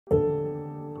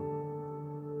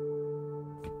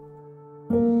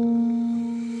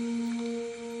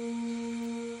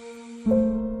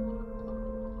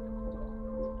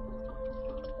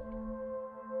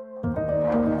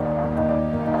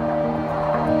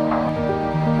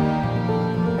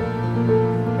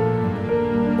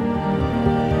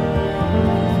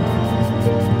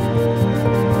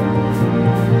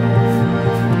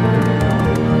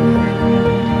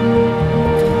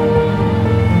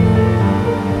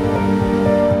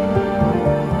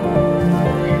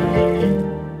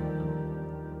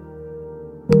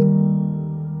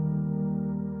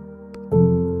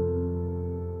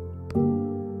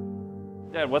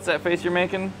What's that face you're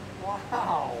making?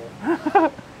 Wow.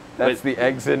 That's the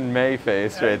eggs in May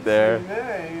face right there. In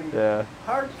May. Yeah.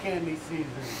 Hard candy season.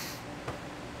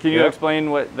 Can you explain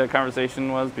what the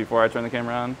conversation was before I turned the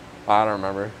camera on? I don't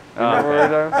remember. You remember what we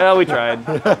were talking? Well, we tried.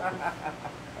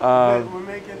 We're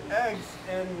making eggs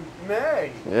in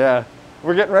May. Yeah.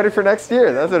 We're getting ready for next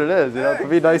year. That's what it is. You know, to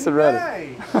be nice and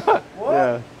ready. What?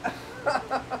 Yeah.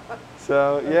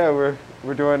 So yeah,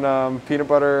 we're doing peanut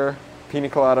butter, pina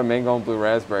colada, mango, and blue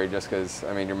raspberry. Just because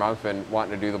I mean, your mom's been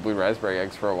wanting to do the blue raspberry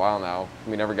eggs for a while now.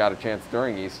 We never got a chance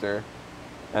during Easter,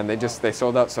 and they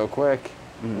sold out so quick.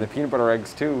 And the peanut butter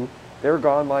eggs too. They were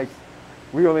gone like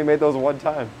we only made those one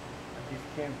time. I just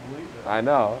can't believe it. I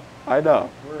know.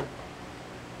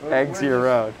 Eggs year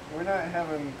round. We're not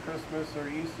having Christmas or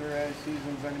Easter egg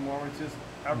seasons anymore. It's just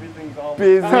everything's all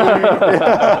Busy.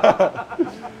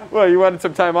 Well, you wanted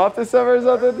some time off this summer or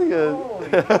something? Holy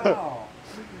cow.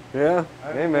 Yeah.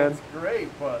 Hey, man. It's great,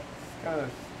 but it's kind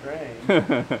of strange.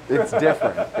 It's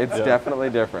different. It's definitely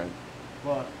different.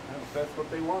 But that's what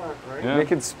they want, right? Yeah.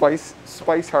 Making spice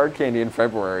hard candy in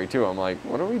February too. I'm like,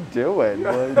 what are we doing?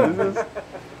 Like, this is...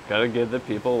 Gotta give the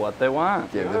people what they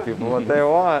want. Give the people what they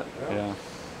want. Yeah.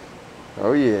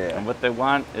 Oh yeah. And what they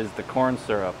want is the corn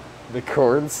syrup. The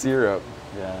corn syrup.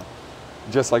 Yeah.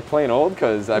 Just like plain old,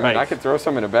 because I mean, I could throw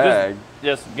some in a bag.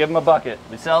 Just give them a bucket.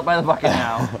 We sell it by the bucket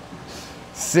now.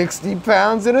 60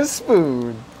 pounds in a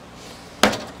spoon.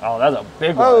 Oh, that's a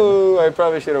big one. Oh, I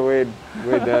probably should have weighed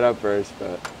that up first,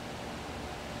 but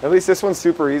at least this one's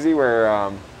super easy. Where,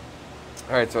 all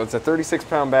right, so it's a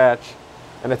 36-pound batch,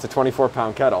 and it's a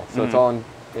 24-pound kettle, so it's all in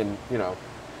you know,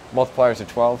 multipliers of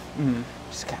 12.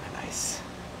 Which is kind of nice.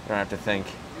 You don't have to think.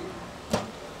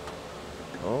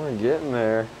 Oh, we're getting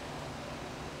there.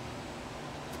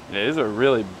 Yeah, these are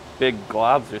really big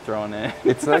globs you're throwing in.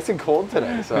 It's nice and cold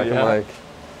today, so I can like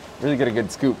really get a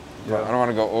good scoop. But I don't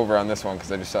want to go over on this one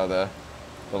because I just saw the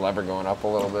lever going up a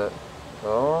little bit.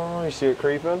 Oh, you see it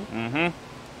creeping? Mm-hmm. All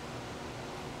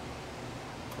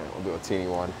right, we'll do a teeny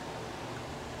one.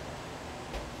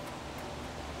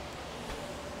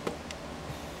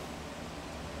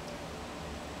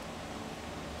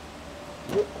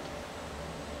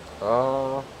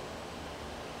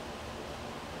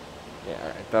 Yeah, all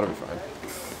right, that'll be fine.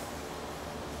 It's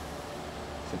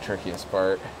the trickiest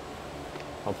part.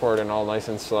 I'll pour it in all nice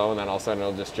and slow, and then all of a sudden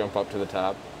it'll just jump up to the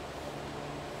top.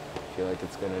 I feel like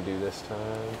it's gonna do this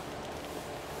time.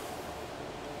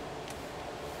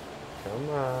 Come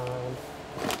on.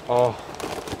 Oh.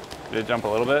 Did it jump a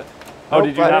little bit? Oh,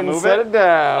 did you I not didn't move set it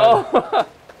down. Oh.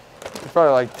 There's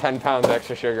probably like 10 pounds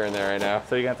extra sugar in there right now.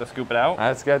 So you're gonna have to scoop it out?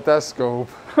 Let's get the scoop.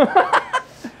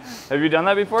 Have you done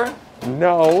that before?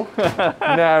 No,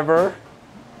 never.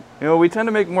 You know, we tend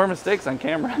to make more mistakes on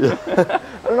camera. I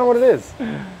don't know what it is.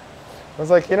 I was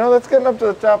like, you know, that's getting up to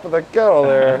the top of the kettle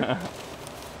there.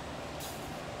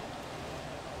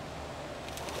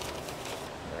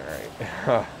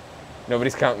 All right.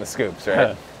 Nobody's counting the scoops,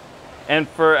 right? And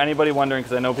for anybody wondering,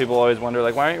 because I know people always wonder,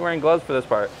 like, why aren't you wearing gloves for this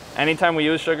part? Anytime we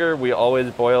use sugar, we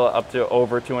always boil it up to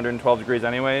over 212 degrees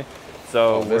anyway.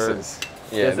 So this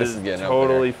is getting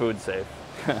totally up there. food safe.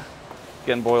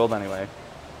 Getting boiled anyway.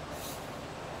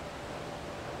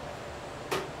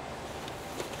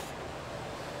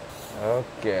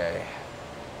 Okay.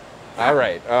 All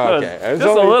right. Okay.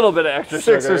 Just a little bit of extra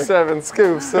sugar. 6 or 7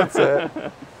 scoops. That's it.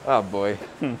 Oh boy.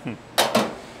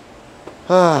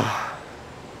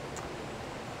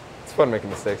 It's fun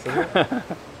making mistakes, isn't it?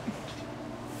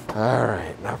 All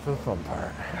right. Now for the fun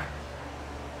part.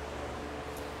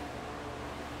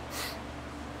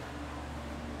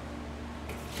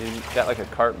 You got like a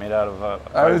cart made out of a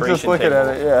I was just looking table.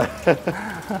 at it.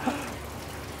 Yeah.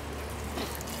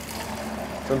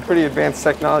 Some pretty advanced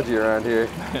technology around here.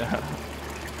 Yeah.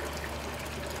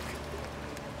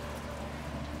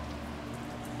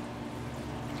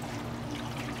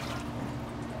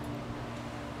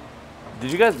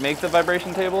 Did you guys make the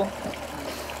vibration table?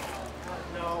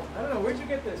 No. I don't know. Where'd you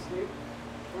get this, Steve?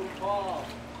 From Paul.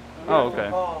 Oh,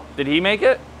 okay. Did he make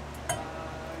it?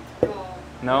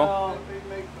 No? No, they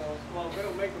make those. Well, they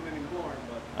don't make them anymore,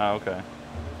 but... Oh, okay.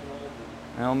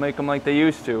 They don't make them like they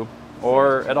used to,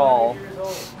 or at all.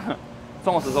 It's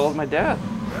almost as old as my dad.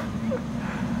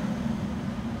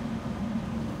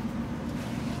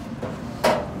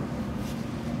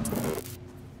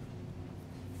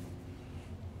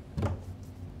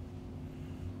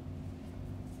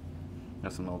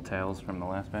 Got some little tails from the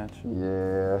last batch.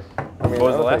 Yeah. What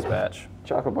was the last batch?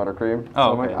 Chocolate buttercream.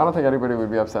 Oh, so okay. I don't think anybody would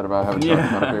be upset about having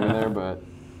chocolate buttercream in there, but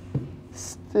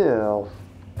still,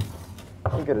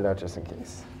 I'll get it out just in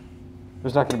case.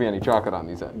 There's not going to be any chocolate on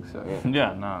these eggs, so yeah.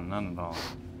 Yeah, no, none at all.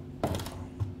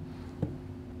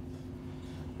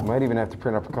 Might even have to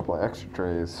print up a couple of extra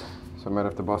trays. So I might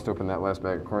have to bust open that last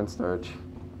bag of cornstarch.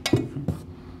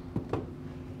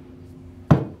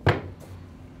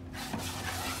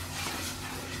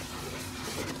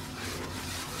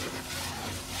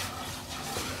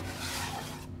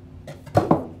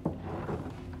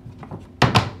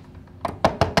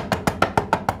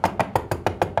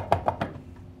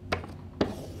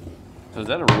 So is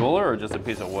that a ruler or just a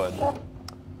piece of wood?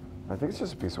 I think it's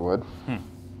just a piece of wood.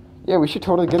 Yeah, we should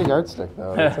totally get a yardstick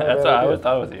though. That's what I always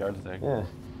thought it was a yardstick. Yeah.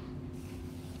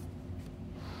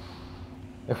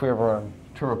 If we ever want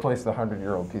to replace the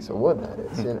 100-year-old piece of wood, that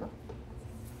is, you know.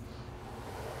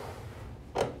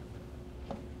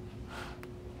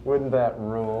 Wouldn't that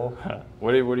rule?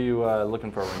 What are you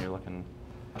looking for when you're looking?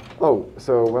 Oh,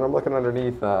 so when I'm looking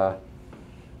underneath,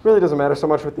 really doesn't matter so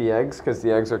much with the eggs because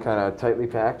the eggs are kind of tightly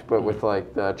packed, but with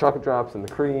like the chocolate drops and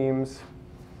the creams,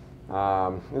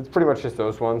 it's pretty much just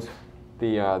those ones.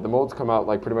 The molds come out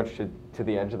like pretty much to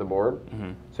the edge of the board,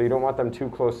 so you don't want them too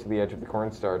close to the edge of the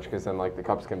cornstarch because then like the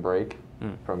cups can break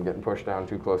from getting pushed down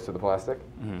too close to the plastic.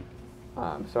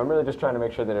 So I'm really just trying to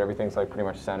make sure that everything's like pretty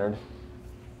much centered,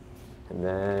 and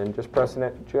then just pressing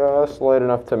it just light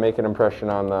enough to make an impression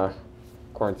on the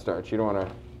cornstarch. You don't want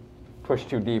to push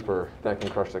too deep or that can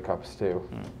crush the cups too.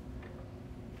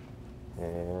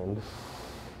 And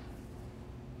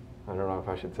I don't know if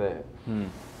I should say it.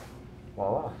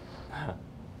 Voila.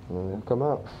 And then they'll come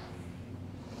out.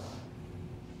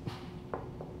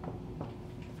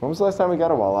 When was the last time we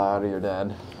got a voila out of your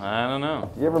dad? I don't know.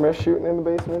 Do you ever miss shooting in the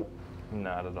basement?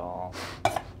 Not at all. Do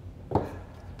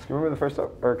you remember the first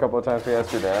or a couple of times we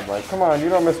asked your dad, like, come on, you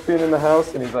don't miss being in the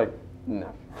house? And he's like,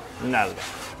 no. Not at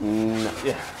all. No.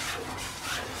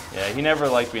 Yeah, he never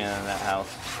liked being in that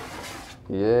house.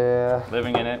 Yeah.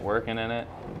 Living in it, working in it.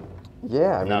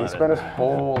 Yeah, I mean, he spent his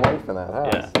whole life in that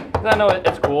house. Yeah. 'Cause I know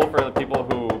it's cool for the people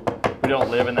who don't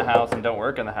live in the house and don't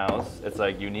work in the house. It's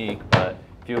like unique, but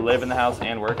if you live in the house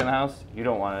and work in the house, you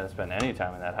don't want to spend any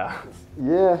time in that house.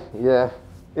 Yeah.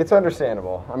 It's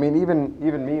understandable. I mean,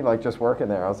 even me, like, just working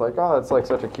there, I was like, oh, it's like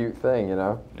such a cute thing, you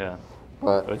know? Yeah.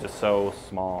 But It was just so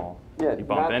small. Yeah, You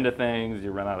bump not- into things,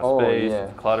 you run out of space, yeah.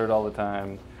 it's cluttered all the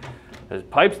time. There's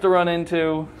pipes to run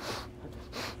into.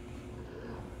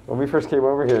 when we first came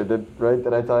over here, did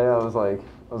I tell you? I was like,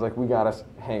 we gotta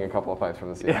hang a couple of pipes from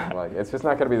the ceiling. Yeah. Like, it's just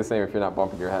not gonna be the same if you're not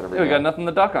bumping your head every Yeah, we day. got nothing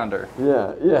to duck under.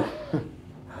 Yeah.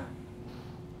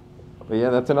 But yeah,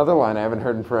 that's another line I haven't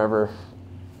heard in forever.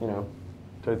 You know,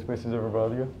 tight spaces ever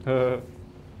bother you?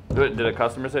 Did a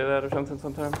customer say that or something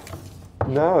sometime?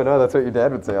 No, that's what your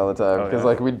dad would say all the time. Oh, Because yeah?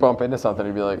 like we'd bump into something,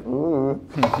 he'd be like, ooh.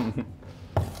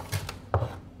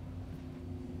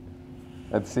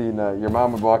 I'd seen your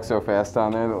mom would walk so fast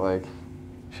down there that like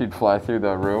she'd fly through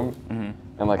the room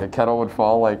and like a kettle would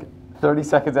fall like 30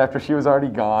 seconds after she was already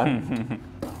gone.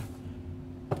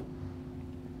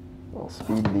 Little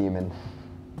speed demon.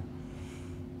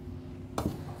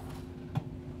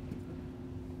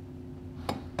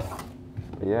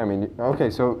 But yeah, I mean, okay,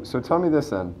 so tell me this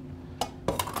then.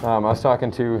 I was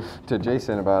talking to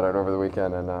Jason about it over the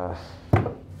weekend, and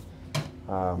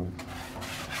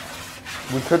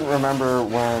we couldn't remember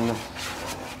when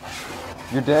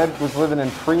your dad was living in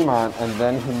Fremont and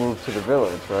then he moved to the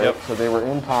village, right? Yep. So they were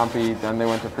in Pompey, then they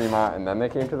went to Fremont, and then they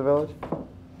came to the village?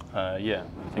 Yeah,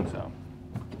 I think so.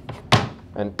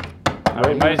 And I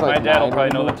mean, he my was, like, dad will 9 probably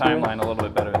when know he the moved here? timeline a little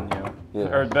bit better than you. Yeah.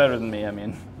 Or better than me, I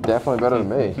mean. Definitely better than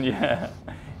me. Yeah.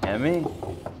 And me.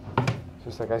 It's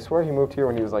just like, I swear he moved here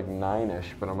when he was like 9-ish,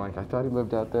 but I'm like, I thought he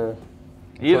lived out there.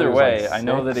 Either he was, way, like, I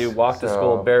know that he 6, walked to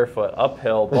school so- barefoot,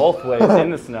 uphill, both ways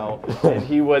in the snow, and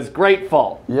he was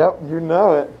grateful. Yep, you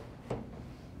know it. Do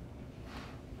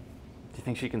you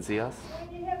think she can see us?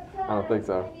 I don't think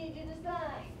so. I need you to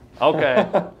sign.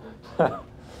 Okay.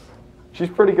 She's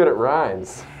pretty good at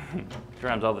rhymes. She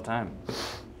rhymes all the time.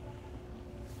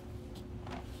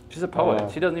 She's a poet.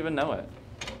 Yeah. She doesn't even know it.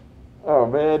 Oh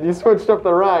man, you switched up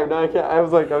the rhyme. Now I can't. I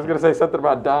was gonna say something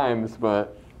about dimes,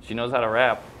 but She knows how to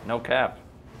rap. No cap.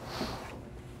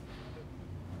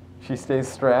 she stays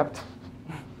strapped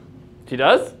She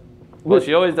does? Well,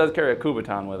 she always does carry a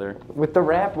Kubaton with her. with the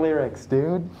rap lyrics,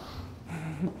 dude.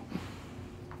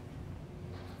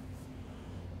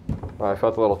 Well, I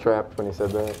felt a little trapped when you said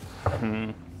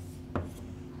that.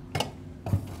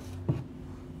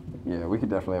 Yeah, we could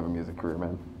definitely have a music career,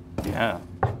 man. Yeah.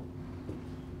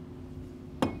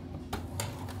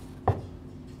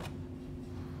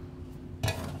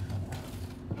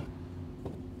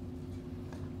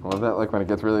 I love that, like when it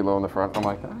gets really low in the front, I'm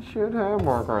like, I should have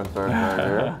more cornstarch right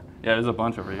here. Yeah, there's a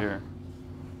bunch over here.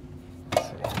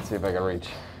 Let's see if I can reach.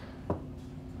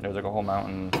 There's like a whole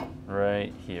mountain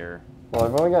right here. Well,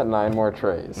 I've only got 9 more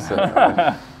trays, so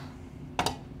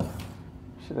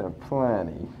should have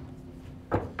plenty.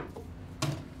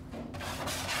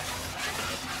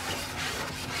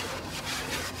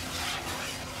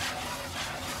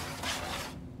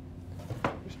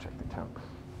 Just check the temp.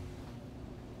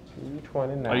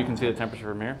 229. Oh, you can see the temperature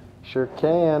from here? Sure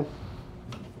can.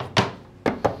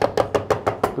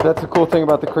 But that's the cool thing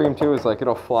about the cream too, is like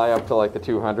it'll fly up to like the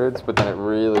 200s, but then it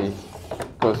really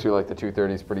goes through like the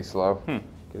 230s pretty slow.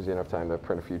 Gives you enough time to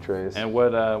print a few trays. And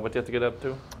what do you have to get up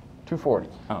to? 240.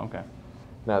 Oh, okay.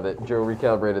 Now that Joe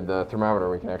recalibrated the thermometer,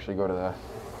 we can actually go to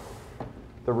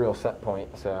the real set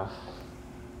point, so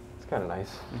it's kind of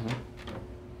nice.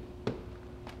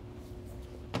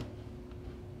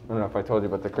 I don't know if I told you,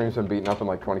 but the cream's been beaten up in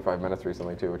like 25 minutes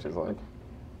recently too, which is like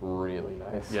really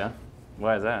nice. Yeah?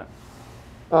 Why is that?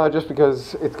 Just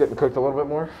because it's getting cooked a little bit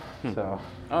more, so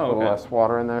a little less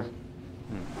water in there.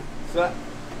 Set,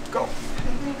 go.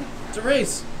 It's a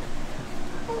race.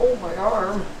 Oh, my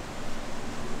arm.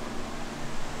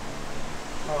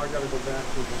 Oh, I gotta go back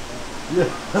to the Yeah.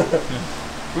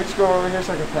 Can we just go over here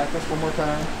so I can pack this one more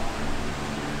time?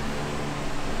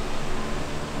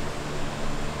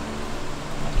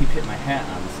 I keep hitting my hat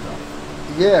on this stuff.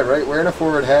 Yeah, right. Wearing a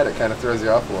forward hat, it kind of throws you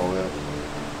off a little bit.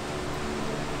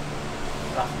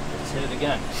 Just hit it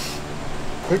again.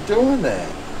 Quit doing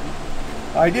that.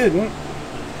 I didn't.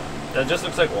 That just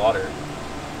looks like water.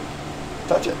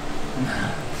 Touch it.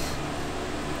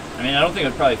 I mean, I don't think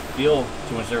it'd probably feel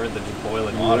too much different than just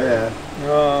boiling water.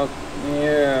 Yeah.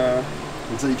 Yeah.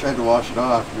 Until you tried to wash it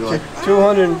off, you're like,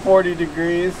 240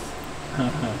 degrees.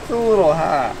 It's a little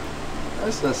hot.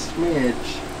 that's a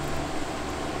smidge.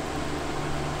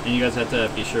 And you guys have to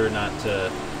be sure not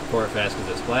to pour it fast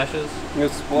because it splashes.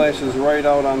 It splashes right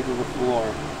out onto the floor.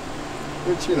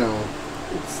 Which, you know,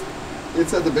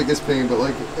 it's at the biggest pain, but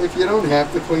like, if you don't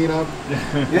have to clean up,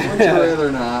 would you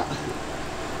rather not?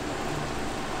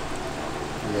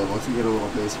 Yeah, once you get a little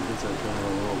base, you can start turning a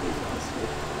little bit faster.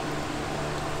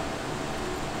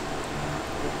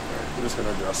 Alright, we're just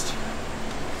gonna adjust.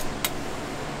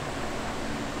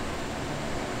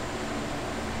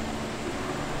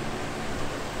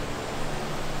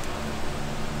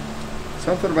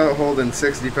 Something about holding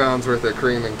 60 pounds worth of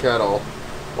cream in kettle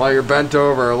while you're bent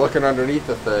over looking underneath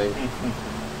the thing.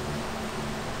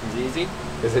 Is it easy?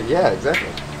 Is it? Yeah, exactly.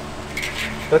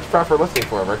 That's proper lifting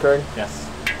form, right, Craig? Yes.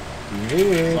 Yeah.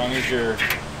 As long as you're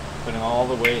putting all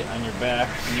the weight on your back,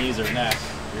 knees, or neck,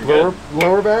 you're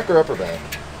Lower back or upper back?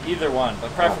 good. Either one,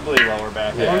 but preferably lower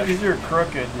back. As long as you're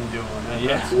crooked and doing it.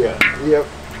 Yeah. That's good. Yep.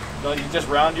 No, you just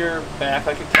round your back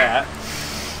like a cat.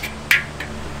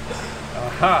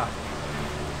 Aha.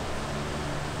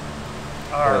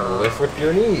 And lift with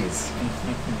your knees.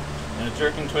 In a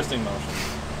jerking, twisting motion.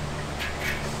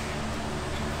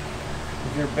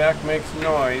 If your back makes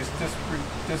noise,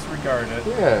 disregard it.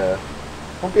 Yeah.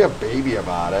 Don't be a baby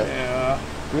about it. Yeah.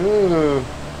 Ooh.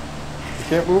 I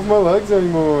can't move my legs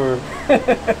anymore.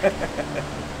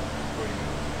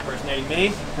 Impersonating me?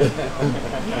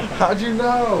 How'd you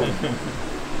know?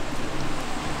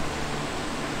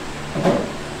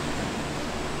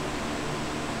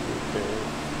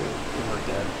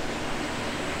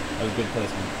 That was good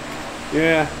placement.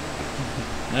 Yeah.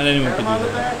 Not anyone can do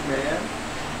that. Back, man.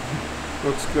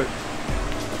 Looks good.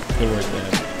 Good work,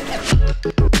 Dad.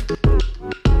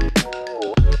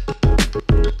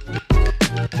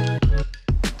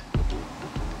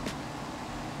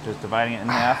 Just dividing it in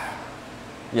half.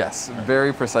 Yes,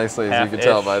 very precisely, as you can Half-ish.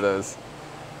 tell by this.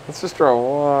 Let's just draw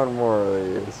one more of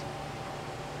these.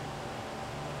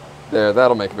 There,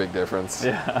 that'll make a big difference.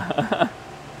 Yeah.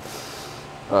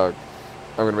 I'm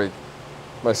gonna make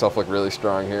myself look really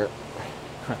strong here.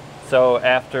 So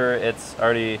after it's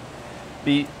already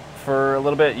beat for a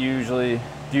little bit, do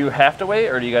you have to wait,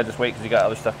 or do you guys just wait because you got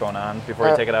other stuff going on before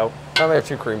you take it out? I only have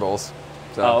 2 cream bowls.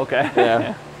 So, Oh, okay.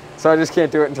 Yeah. So I just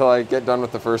can't do it until I get done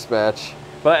with the first batch.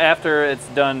 But after it's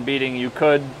done beating, you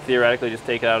could theoretically just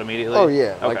take it out immediately? Oh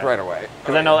yeah, like Okay. right away.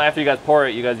 Because I know after you guys pour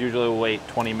it, you guys usually wait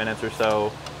 20 minutes or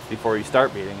so before you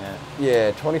start beating it.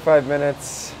 Yeah, 25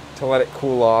 minutes to let it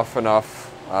cool off enough.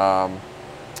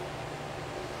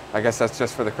 I guess that's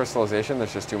just for the crystallization.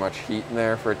 There's just too much heat in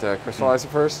there for it to crystallize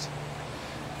at first.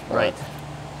 Right.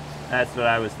 That's what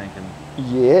I was thinking.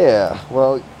 Yeah.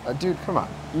 Well, dude, come on.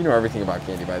 You know everything about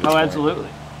candy by this point. Oh, absolutely.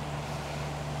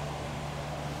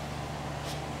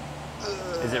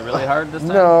 Is it really hard this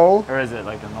time? No. Or is it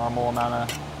like a normal amount of...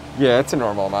 Yeah, it's a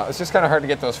normal amount. It's just kind of hard to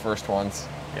get those first ones.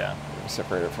 Yeah.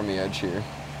 Separate it from the edge here.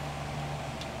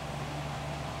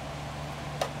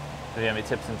 Do you have any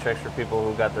tips and tricks for people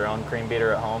who got their own cream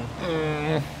beater at home?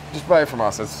 Just buy it from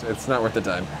us. It's not worth the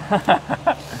time.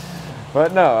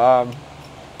 But no,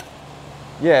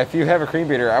 yeah, if you have a cream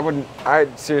beater, I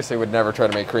seriously would never try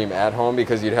to make cream at home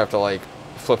because you'd have to like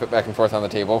flip it back and forth on the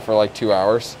table for like 2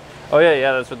 hours. Oh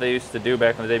yeah, that's what they used to do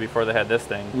back in the day before they had this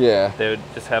thing. Yeah. They would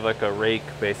just have like a rake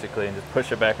basically and just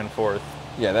push it back and forth.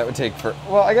 Yeah, that would take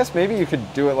well, I guess maybe you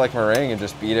could do it like meringue and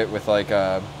just beat it with like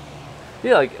a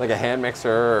like a hand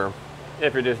mixer or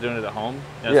if you're just doing it at home,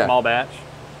 in a small batch.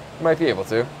 You might be able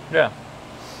to. Yeah.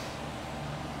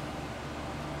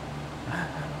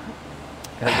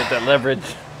 Gotta get that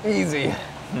leverage. Easy.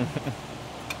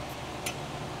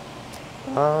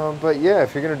 But yeah,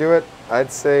 if you're gonna do it,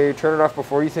 I'd say turn it off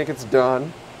before you think it's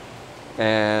done,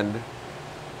 and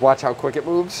watch how quick it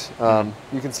moves.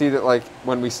 You can see that like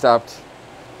when we stopped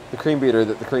the cream beater,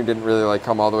 that the cream didn't really like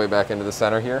come all the way back into the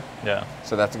center here. Yeah.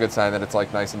 So that's a good sign that it's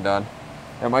like nice and done.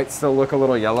 It might still look a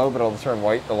little yellow, but it'll turn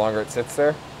white the longer it sits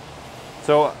there.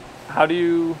 So how do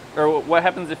you, or what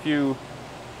happens if you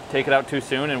take it out too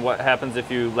soon, and what happens if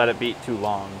you let it beat too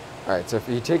long? All right, so if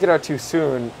you take it out too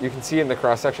soon, you can see in the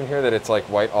cross section here that it's like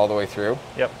white all the way through.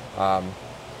 Yep.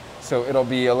 So it'll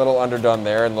be a little underdone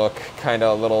there and look kind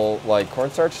of a little like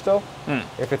cornstarch still,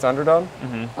 if it's underdone.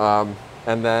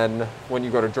 And then when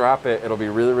you go to drop it, it'll be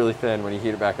really, really thin when you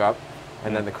heat it back up,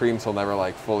 and then the creams will never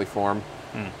like fully form.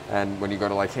 And when you go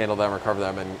to like handle them or cover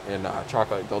them in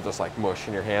chocolate, they'll just like mush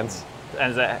in your hands. And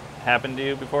has that happened to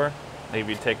you before?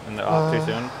 Maybe you take them off too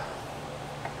soon?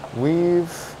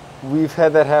 We've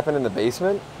had that happen in the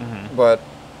basement, but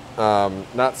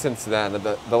not since then.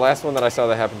 The last one that I saw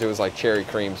that happen to was like cherry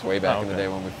creams way back in the day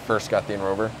when we first got the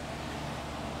enrover.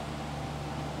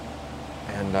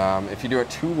 And if you do it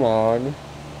too long,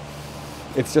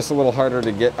 it's just a little harder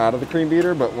to get out of the cream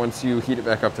beater, but once you heat it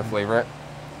back up to flavor it,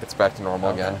 it's back to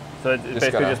normal again. So it's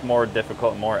basically just more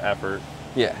difficult, more effort.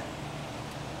 Yeah.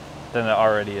 Than it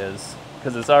already is,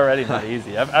 because it's already not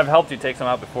easy. I've helped you take some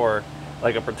out before,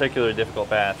 like a particularly difficult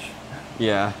batch.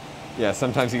 Yeah, yeah.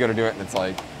 Sometimes you got to do it, and it's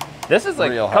like this is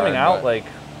like coming hard, out like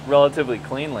relatively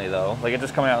cleanly though. Like it's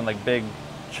just coming out in like big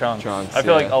chunks. I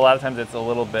feel like a lot of times it's a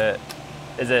little bit.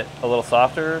 Is it a little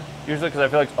softer usually? Because I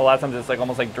feel like a lot of times it's like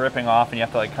almost like dripping off, and you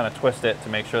have to like kind of twist it to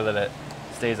make sure that it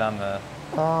stays on the.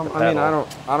 I mean, I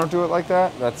don't do it like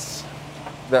that.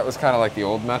 That was kind of like the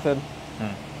old method.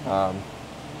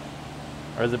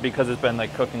 Or is it because it's been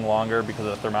like cooking longer because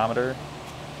of the thermometer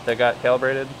that got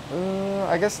calibrated?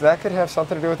 I guess that could have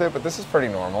something to do with it, but this is pretty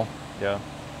normal. Yeah.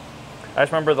 I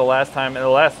just remember the last time, and the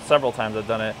last several times I've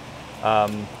done it,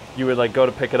 you would like go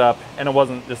to pick it up, and it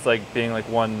wasn't just like being like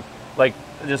one, like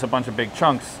just a bunch of big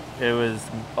chunks. It was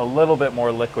a little bit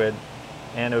more liquid,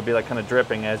 and it would be like kind of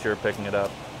dripping as you were picking it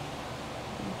up.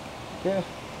 Yeah.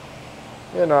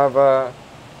 Yeah, no,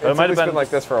 it's at least been like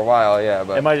this for a while, yeah.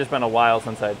 But it might have just been a while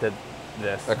since I did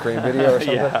this. A cream video or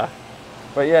something? Yeah.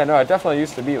 But yeah, no, it definitely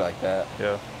used to be like that.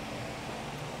 Yeah.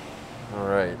 All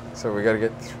right, so we got to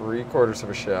get 3/4 of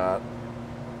a shot.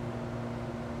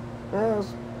 Yeah,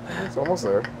 it's almost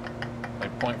there.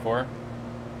 Like 0.4?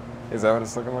 Is that what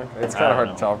it's looking like? It's kind of hard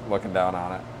to tell looking down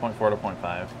on it. 0.4 to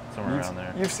 0.5, somewhere around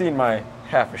there. You've seen my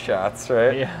half a shots,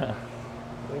 right? Yeah.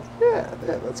 Yeah,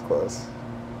 that's close.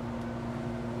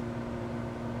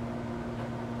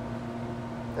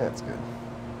 That's good.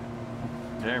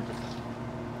 Yeah.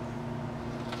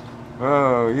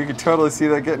 Oh, you can totally see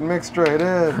that getting mixed right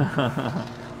in.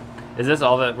 Is this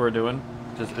all that we're doing?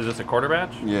 Is this a quarter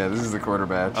batch? Yeah, this is the quarter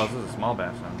batch. Oh, this is a small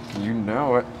batch then. You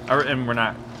know it. And we're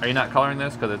not. Are you not coloring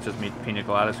this because it's just pina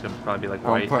colada? It's gonna probably be like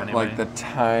white I'll put anyway. like the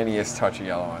tiniest touch of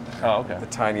yellow in there. Oh, okay. The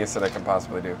tiniest that I can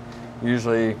possibly do.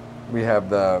 Usually we have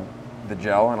the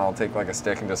gel, and I'll take like a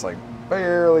stick and just like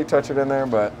barely touch it in there,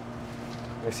 but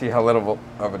you see how little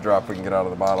of a drop we can get out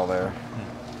of the bottle there.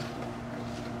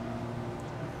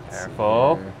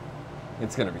 Careful.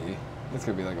 It's gonna be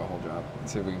like a whole drop.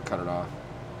 Let's see if we can cut it off.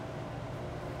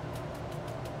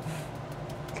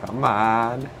 Come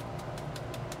on.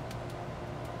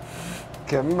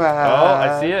 Come on. Oh,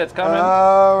 I see it. It's coming.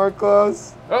 Oh, we're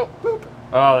close. Oh, boop.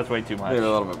 Oh, that's way too much. Maybe a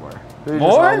little bit more. Maybe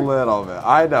More? Just a little bit.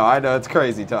 I know. It's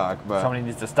crazy talk, but. Somebody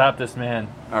needs to stop this man.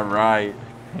 All right.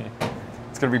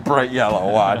 It's gonna be bright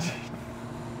yellow. Watch.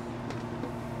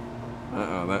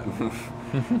 Uh-oh, that.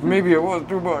 Maybe it was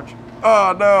too much.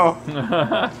 Oh no.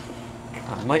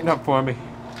 Come on, lighten up for me.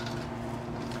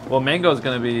 Well, mango's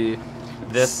gonna be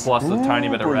this plus a tiny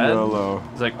bit of red. Yellow.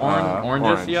 It's like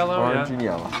orange yellow. Orange and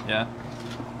yellow. Yeah.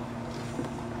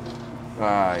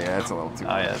 Ah, yeah, it's a little too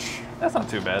much. Yeah. That's not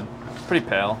too bad. Pretty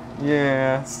pale.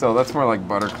 Yeah, still, that's more like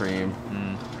buttercream.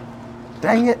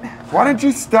 Dang it. Why didn't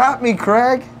you stop me,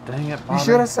 Craig? Dang it, Bobby. You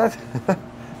should have said,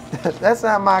 that's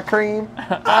not my cream.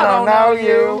 I don't know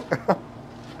you.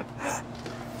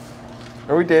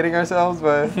 Are we dating ourselves?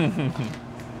 But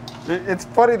it's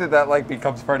funny that like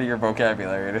becomes part of your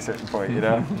vocabulary at a certain point, you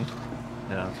know?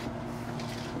 Yeah.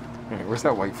 Hey, where's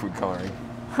that white food coloring?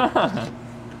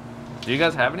 Do you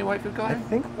guys have any white food I coloring?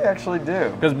 think we actually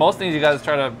do. Because most things you guys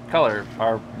try to color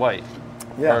are white.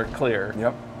 Yeah. Or clear.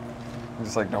 Yep.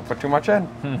 Just like, don't put too much in.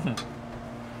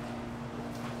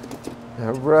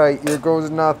 All right, here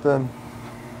goes nothing.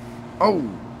 Oh!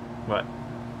 What?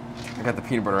 I got the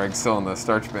peanut butter egg still in the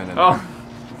starch bin. Oh.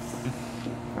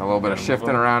 A little bit of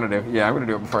shifting around to do. Yeah, I'm gonna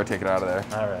do it before I take it out of there.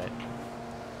 All right.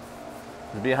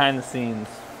 Behind the scenes.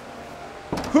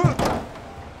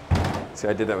 See,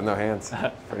 I did that with no hands.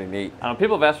 Pretty neat. I don't know,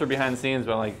 people have asked for behind the scenes,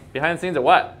 but I'm like, behind the scenes of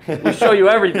what? We show you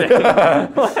everything.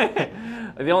 Like,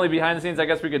 the only behind the scenes I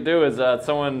guess we could do is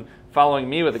someone following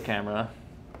me with a camera.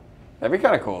 That'd be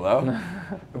kind of cool, though.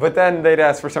 But then they'd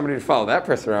ask for somebody to follow that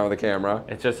person around with a camera.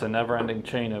 It's just a never-ending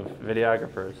chain of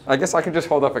videographers. I guess I could just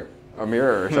hold up a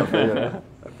mirror or something. You know?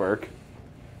 That'd work.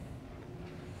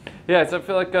 Yeah, so I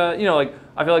feel like I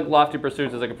feel like Lofty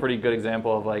Pursuits is like a pretty good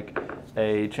example of like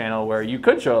a channel where you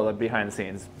could show the behind the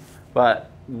scenes,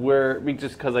 but we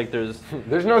just because like there's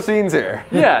no scenes here.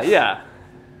 yeah,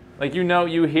 like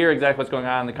you hear exactly what's going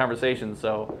on in the conversation.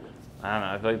 So I don't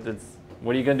know. I feel like that's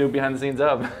what are you gonna do behind the scenes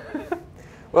of?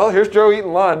 Well, here's Joe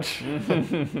eating lunch.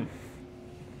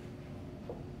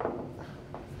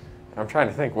 I'm trying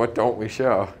to think, what don't we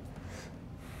show?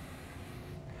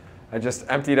 I just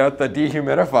emptied out the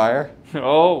dehumidifier.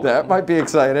 Oh. That might be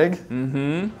exciting.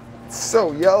 Mm-hmm. It's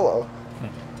so yellow.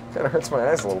 Kind of hurts my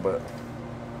eyes a little bit.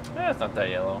 Yeah, it's not that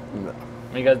yellow. No.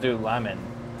 You guys do lemon.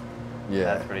 Yeah.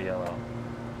 That's pretty yellow.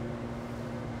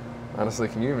 Honestly,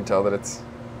 can you even tell that it's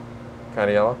kind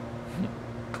of yellow?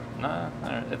 Nah,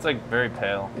 it's like very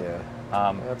pale. Yeah.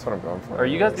 That's what I'm going for. Or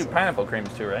you guys do pineapple creams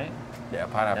too, right? Yeah,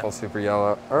 pineapple's super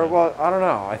yellow. Or, well, I don't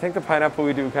know. I think the pineapple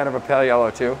we do kind of a pale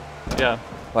yellow too. Yeah.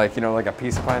 Like, you know, like a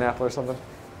piece of pineapple or something.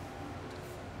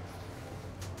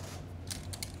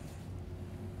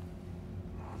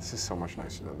 This is so much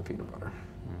nicer than the peanut butter.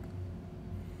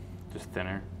 Just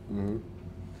thinner. Mm-hmm.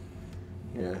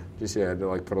 Yeah, just I had to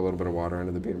like put a little bit of water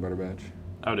into the peanut butter batch.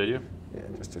 Oh, did you? Yeah,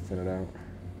 just to thin it out.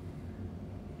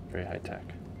 Very high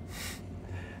tech.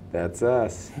 That's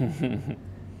us. We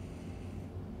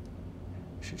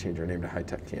should change our name to High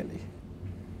Tech Candy.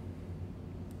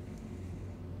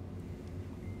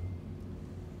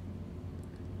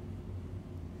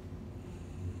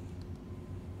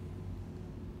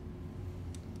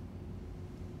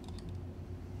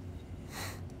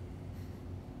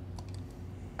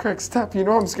 Craig, stop. You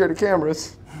know I'm scared of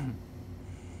cameras.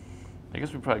 I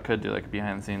guess we probably could do like a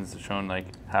behind the scenes showing like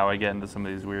how I get into some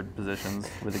of these weird positions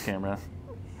with the camera.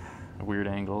 Weird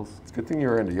angles. It's a good thing you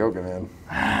were into yoga, man.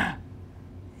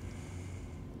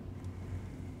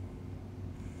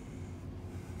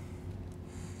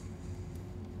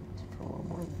 Let's put a little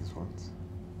more of these ones.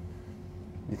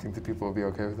 You think the people will be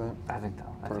okay with that? I think so.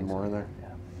 Put more in there? Yeah.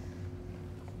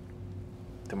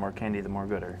 The more candy, the more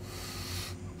gooder.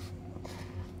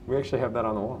 We actually have that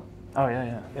on the wall. Oh,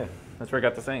 yeah. Yeah. That's where I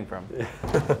got the saying from. Yeah.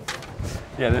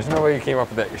 Yeah, there's no way you came up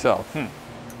with that yourself.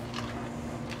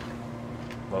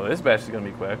 Well, this batch is going to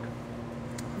be quick.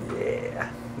 Yeah.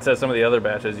 Instead of some of the other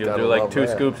batches, you'll Gotta do like love 2 that.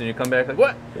 scoops and you come back like,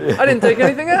 what? I didn't take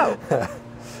anything out.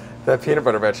 That peanut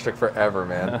butter batch took forever,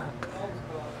 man.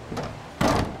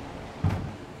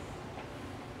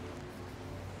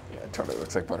 Yeah, it totally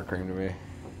looks like buttercream to me.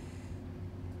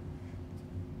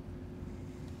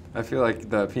 I feel like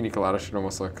the pina colada should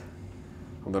almost look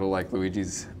a little like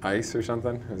Luigi's ice or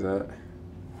something. Is that?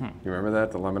 You remember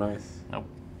that, the lemon ice? Nope.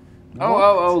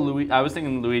 Oh, Luigi. I was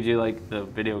thinking Luigi like the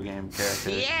video game character.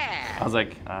 Yeah. I was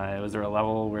like, was there a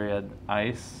level where he had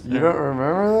ice? You don't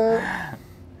remember that?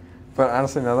 But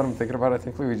honestly, now that I'm thinking about it, I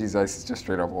think Luigi's ice is just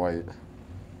straight up white.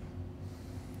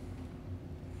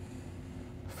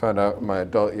 Found out in my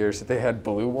adult years that they had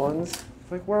blue ones.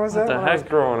 Like, where was that when I was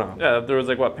growing up? Yeah, there was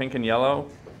like what, pink and yellow,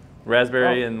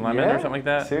 raspberry and lemon or something like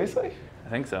that. Seriously? I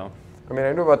think so. I mean,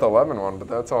 I knew about the lemon one, but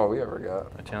that's all we ever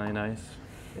got. Italian ice.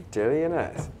 Italian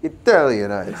ice.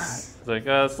 Italian ice. It's like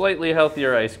slightly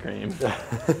healthier ice cream.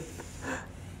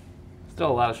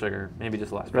 Still a lot of sugar, maybe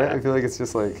just less. Right? I feel like it's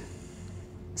just like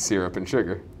syrup and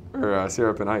sugar, or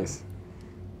syrup and ice.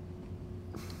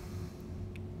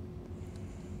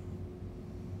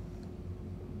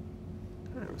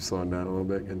 I'm slowing down a little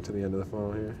bit, getting to the end of the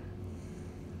funnel here.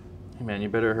 Hey man, you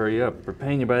better hurry up. We're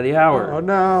paying you by the hour. Oh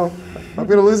no, I'm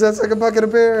gonna lose that second bucket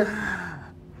of beer.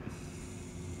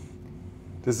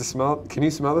 Does it smell? Can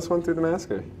you smell this one through the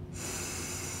mask? Or?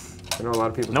 I know a lot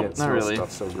of people Nope, can't not smell really.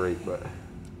 stuff so great, but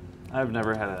I've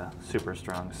never had a super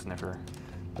strong sniffer.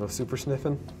 no super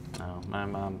sniffing. No, my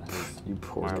mom is You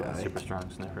poor more of a guy. super strong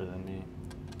sniffer than me.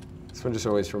 This one just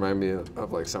always reminds me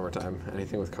of like summertime.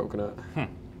 Anything with coconut. Kind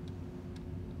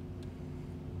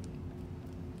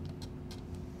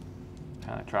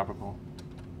of tropical.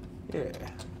 Yeah.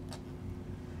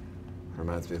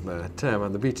 Reminds me of my time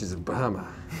on the beaches of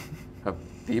Bahama. Of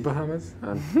the Bahamas?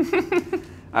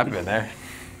 I've been there.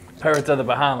 Pirates of the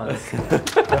Bahamas.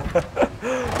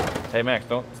 Hey Max,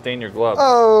 don't stain your gloves.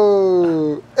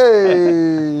 Oh,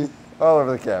 hey! All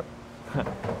over the cap.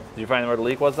 Did you find where the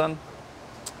leak was then?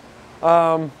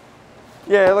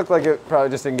 Yeah, it looked like it probably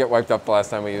just didn't get wiped up the last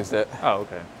time we used it. Oh,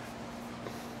 okay.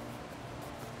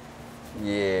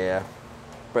 Yeah.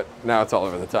 But now it's all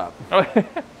over the top.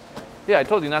 Yeah, I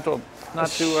told you not to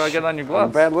get it on your I'm a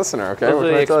gloves. bad listener, okay? Those What are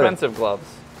can the I tell you? expensive gloves.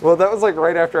 Well, that was like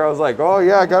right after I was like, oh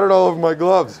yeah, I got it all over my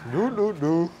gloves.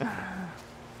 No.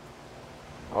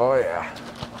 Oh yeah.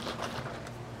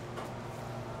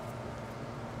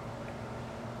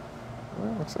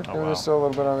 Well, looks like there's wow. still a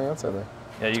little bit on the outside there.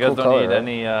 Yeah, you guys Cool don't color,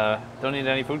 need right?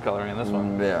 any food coloring in this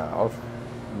one. Yeah.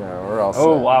 No, we're all set.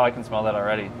 Oh wow, I can smell that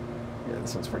already. Yeah,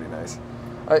 this one's pretty nice.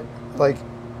 I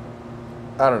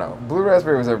don't know. Blue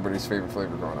raspberry was everybody's favorite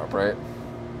flavor growing up, right?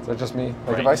 Is that just me?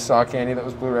 Like if Right. I saw candy that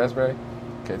was blue raspberry,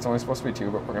 okay, it's only supposed to be 2,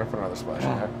 but we're gonna put another splash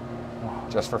in there,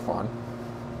 just for fun.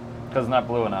 Because it's not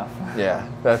blue enough. Yeah,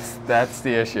 that's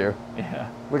the issue. Yeah.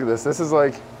 Look at this. This is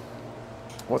like,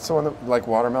 what's the one that, like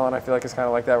watermelon? I feel like it's kind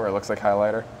of like that, where it looks like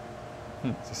highlighter.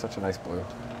 It's just such a nice blue. You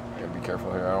gotta be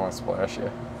careful here. I don't want to splash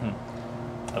you.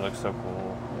 That looks so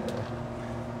cool. Yeah.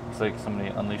 It's like somebody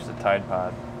unleashed a Tide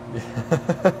Pod.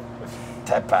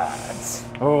 Tide Pods.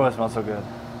 Oh, that smells so good.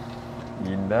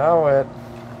 You know it.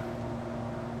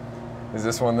 Is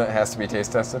this one that has to be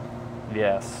taste tested?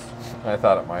 Yes. I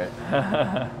thought it might.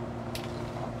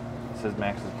 This is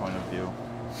Max's point of view.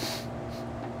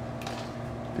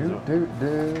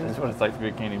 This is what it's like to be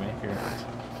a candy maker.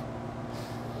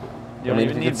 You don't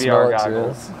even need VR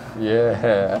goggles.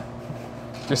 Yeah.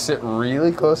 Just sit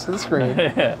really close to the screen.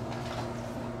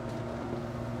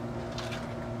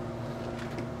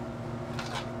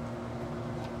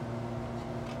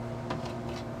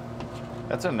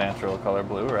 That's a natural color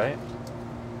blue, right?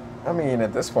 I mean,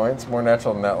 at this point, it's more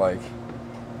natural than that, like,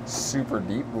 super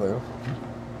deep blue.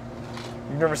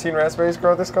 You've never seen raspberries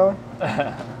grow this color?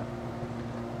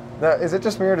 Now, is it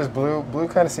just me or does blue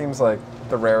kind of seems like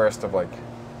the rarest of, like,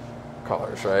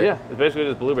 colors, right? Yeah, it's basically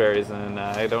just blueberries, and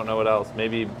I don't know what else.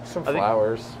 Maybe Some I think-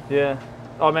 flowers. Yeah.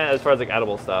 Oh man, as far as like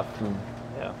edible stuff.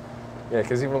 Yeah. Yeah,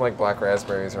 because even, like, black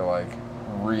raspberries are, like,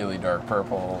 really dark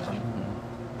purple.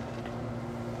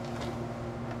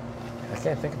 I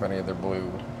can't think of any other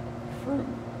blue fruit,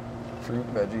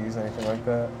 veggies, anything like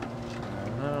that. I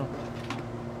don't know.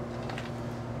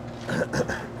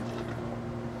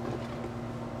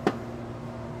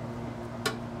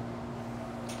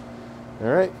 All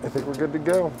right, I think we're good to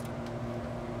go.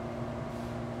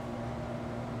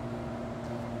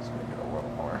 Let's make it a little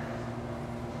more.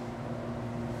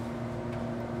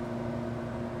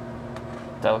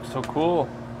 That looks so cool.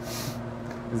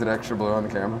 Is it extra blue on the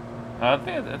camera? I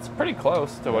think it's pretty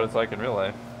close to what it's like in real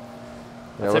life.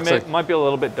 Yeah, I'd say it might be a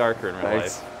little bit darker in real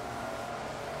Thanks.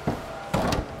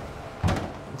 life.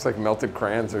 Looks like melted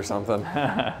crayons or something.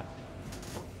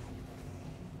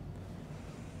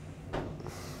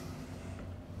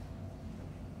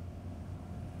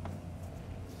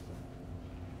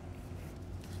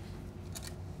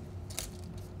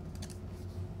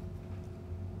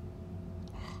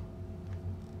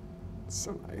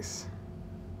 So nice.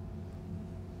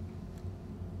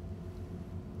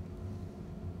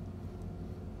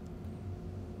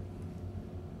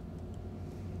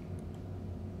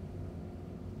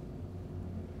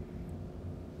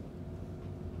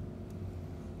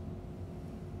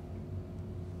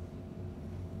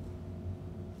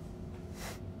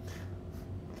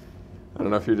 I don't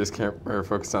know if you're just or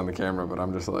focused on the camera, but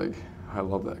I'm just like, I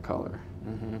love that color.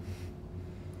 Mm-hmm.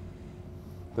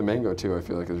 The mango too, I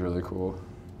feel like is really cool.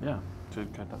 Yeah,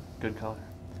 good color.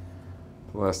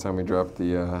 The last time we dropped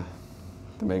the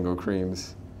mango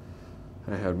creams,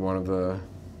 I had one of the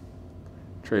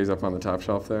trays up on the top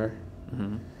shelf there,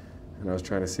 and I was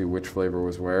trying to see which flavor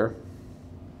was where,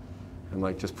 and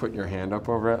like just putting your hand up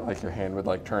over it, like your hand would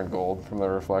like turn gold from the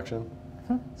reflection.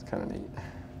 It's kind of neat.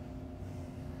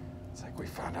 It's like we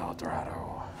found El Dorado.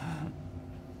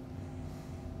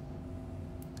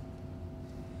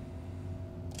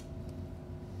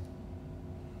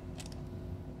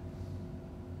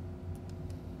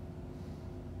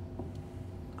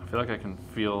 feel like I can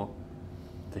feel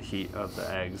the heat of the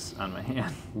eggs on my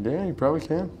hand. Yeah, you probably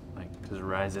can. Like, just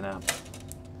rising up.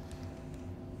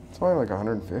 It's only like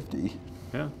 150.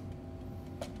 Yeah.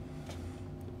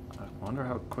 I wonder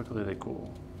how quickly they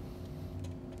cool.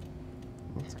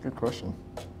 That's a good question.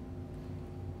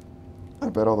 I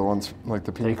bet all the ones like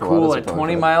the pina They coladas cool are at probably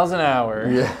 20 fast. miles an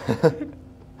hour. Yeah.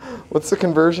 What's the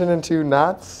conversion into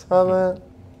knots on that?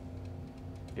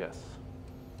 Yes.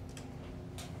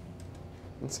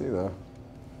 Let's see though.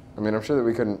 I mean, I'm sure that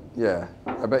we couldn't. Yeah,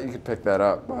 I bet you could pick that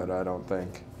up, but I don't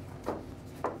think.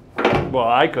 Well,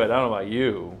 I could. I don't know about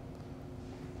you.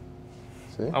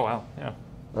 See? Oh, wow. Yeah.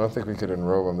 I don't think we could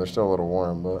enrobe them. They're still a little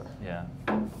warm, but Yeah.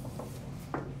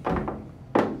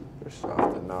 they're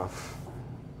soft enough.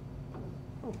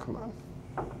 Oh, come on.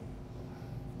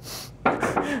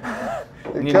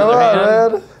 Hey, Need come another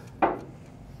on, hand? man.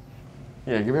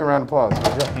 Yeah, give me a round of applause.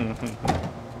 Good job.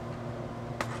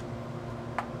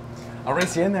 I'll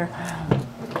race you in there.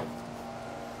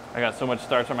 I got so much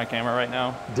starch on my camera right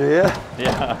now. Do you?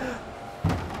 Yeah.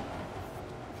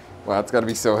 Wow, it's got to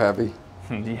be so heavy.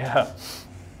 Yeah.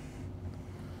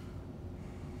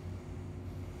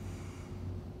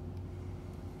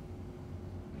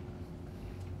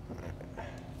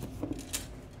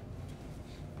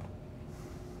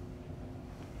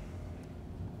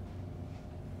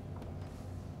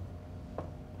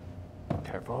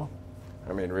 Careful.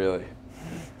 I mean, really.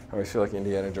 I always feel like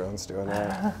Indiana Jones doing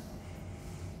that.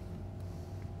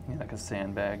 Yeah, like a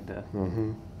sandbag to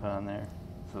put on there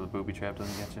so the booby trap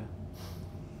doesn't get you.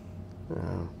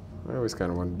 Yeah. I always kind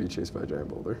of wanted to be chased by a giant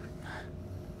boulder.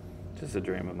 Just a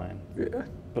dream of mine. Yeah.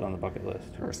 Put on the bucket list.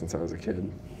 Ever since I was a kid.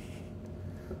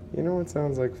 You know what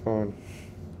sounds like fun?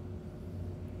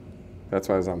 That's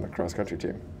why I was on the cross country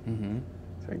team. Mm-hmm.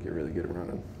 So I could get really good at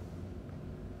running.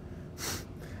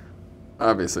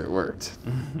 Obviously, it worked.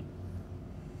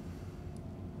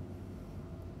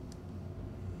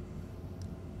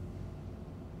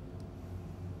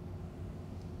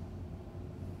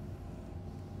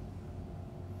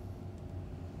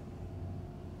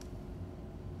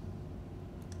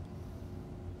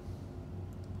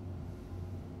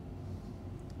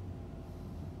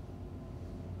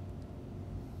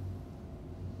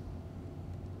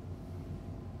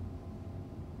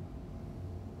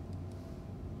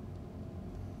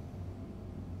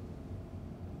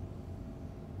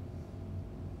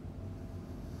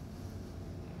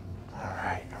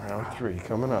 Round 3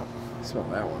 coming up. Smell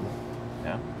that one.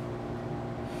 Yeah.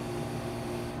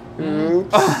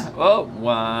 Oops. Oh,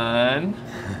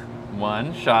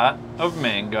 one shot of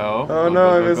mango. Oh no,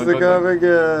 I missed the cup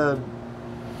again.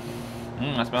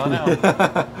 I smell it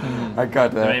now. I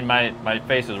got that. I mean, my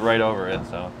face is right over it,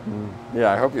 so.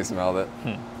 Yeah, I hope you smelled it.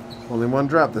 Only one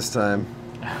drop this time.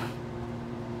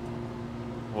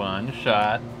 One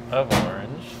shot of orange.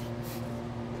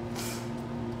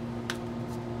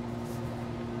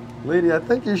 Lady, I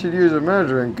think you should use a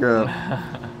measuring cup.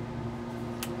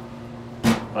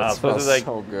 Wow, so this is like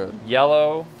so good.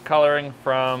 yellow coloring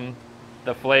from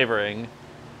the flavoring,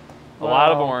 a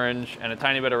lot of orange, and a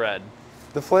tiny bit of red.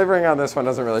 The flavoring on this one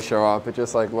doesn't really show up. It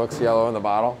just like looks yellow in the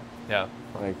bottle. Yeah.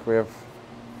 Like we have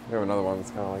another one that's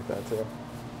kind of like that too.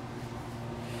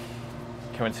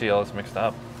 Can we see all this mixed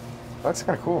up? That's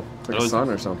kind of cool. It's like Those- a sun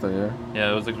or something, yeah.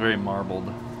 Yeah, it was like very marbled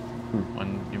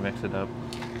when you mix it up.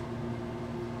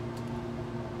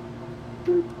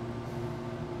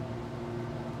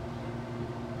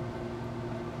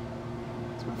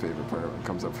 It's my favorite part when it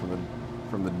comes up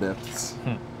from the depths.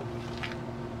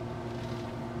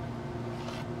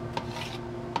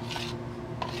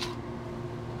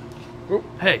 Oh,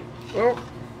 hey, Oh,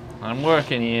 I'm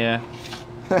working here.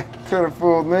 could have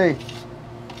fooled me.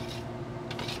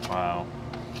 Wow.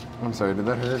 I'm sorry, did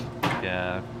that hurt?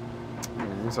 Yeah.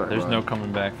 I'm sorry. There's bud. no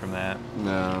coming back from that.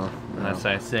 No. Unless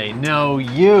I say, no,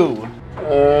 you.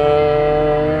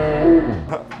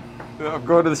 I'll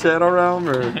go to the shadow realm,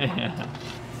 or Yeah.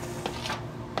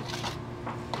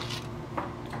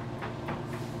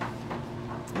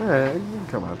 yeah, it didn't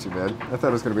come out too bad. I thought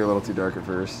it was gonna be a little too dark at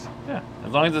first. Yeah,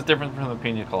 as long as it's different from the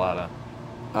pina colada.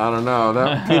 I don't know.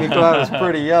 That pina colada is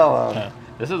pretty yellow.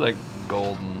 This is like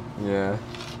golden. Yeah.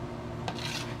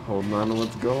 Holding on to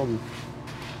what's golden.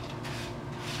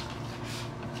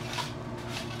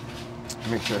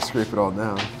 Make sure I scrape it all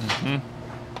down. I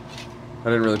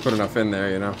didn't really put enough in there,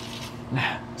 you know.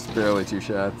 Just barely 2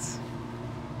 shots.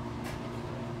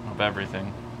 Of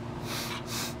everything.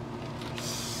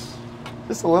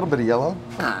 Just a little bit of yellow.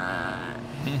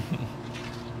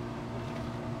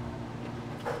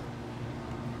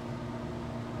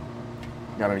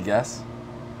 Got any guess?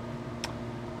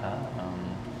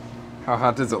 How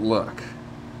hot does it look?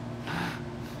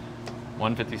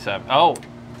 157. Oh,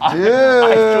 Yeah.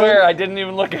 I swear I didn't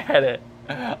even look at it.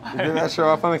 Did that show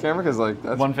off on the camera? Because like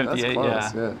that's 158,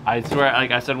 that's close, yeah. I swear,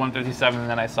 like I said 157, and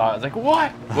then I saw it. I was like,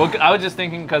 what? Well, I was just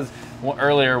thinking because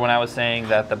earlier when I was saying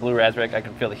that the blue raspberry, I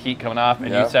could feel the heat coming off,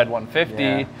 and you said 150,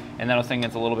 and then I was thinking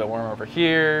it's a little bit warmer over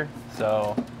here.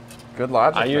 So good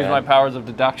logic. I used my powers of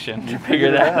deduction to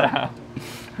figure that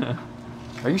out.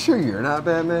 Are you sure you're not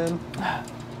Batman?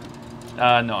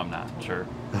 No, I'm not sure.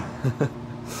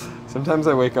 Sometimes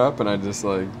I wake up and I just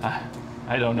like.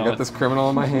 I don't know. I got this criminal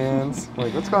in my hands.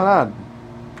 Like, what's going on?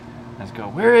 Let's go.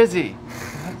 Where is he?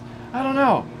 I don't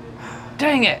know.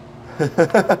 Dang it.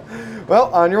 Well,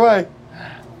 on your way.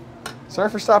 Sorry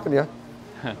for stopping you.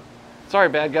 Sorry,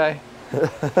 bad guy.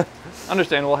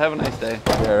 Understandable. Have a nice day.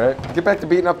 Yeah, right. Get back to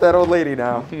beating up that old lady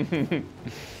now.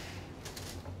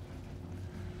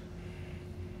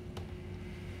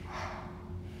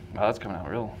 Oh, that's coming out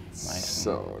real nice.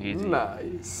 So easy.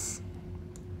 nice.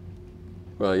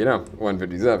 Well, you know,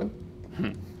 157.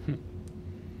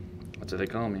 What's it they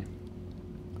call me?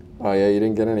 Oh yeah, you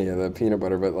didn't get any of the peanut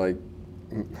butter, but like,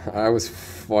 I was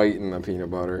fighting the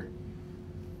peanut butter.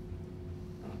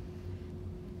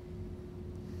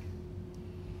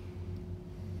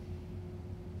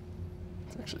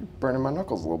 It's actually burning my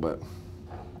knuckles a little bit.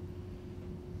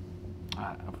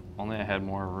 If only I had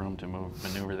more room to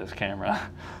maneuver this camera.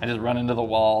 I just run into the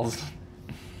walls.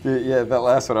 Yeah, that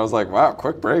last one, I was like, wow,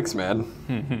 quick breaks,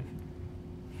 man.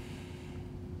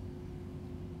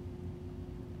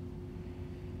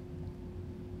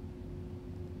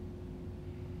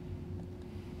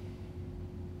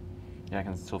 Yeah, I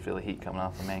can still feel the heat coming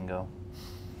off the mango.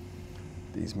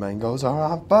 These mangoes are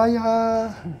on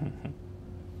fire.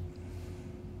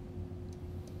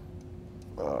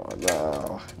 Oh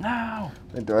no. No!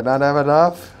 Do I not have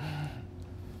enough?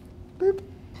 Beep.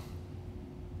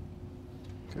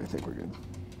 Okay, I think we're good.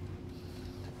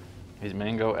 These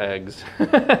mango eggs. They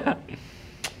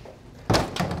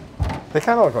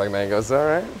kind of look like mangoes, though,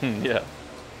 right? Yeah.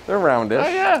 They're roundish. Oh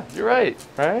yeah, you're right.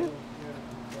 Right?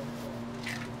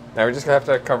 Now we just have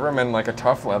to cover them in like a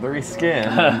tough, leathery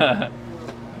skin.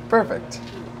 Perfect.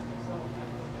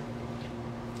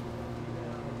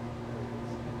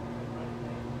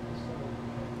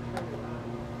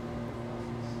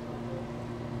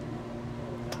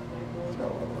 Throw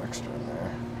a little extra in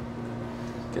there.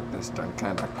 Get this done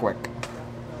kind of quick.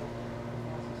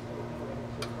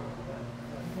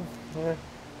 Yeah,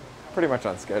 pretty much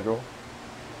on schedule.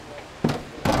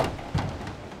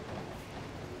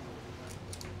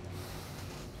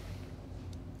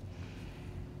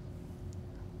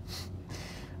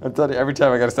 I'm telling you, every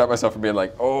time I gotta stop myself from being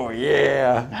like, oh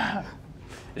yeah.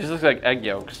 It just looks like egg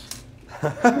yolks.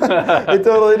 It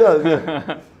totally does,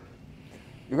 yeah.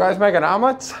 You guys making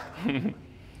omelets?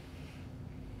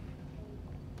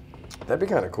 That'd be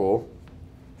kind of cool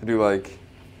to do like,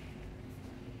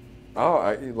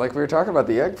 like we were talking about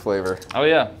the egg flavor. Oh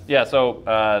yeah, yeah. So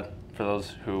for those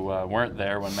who weren't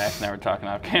there when Max and I were talking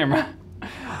off camera,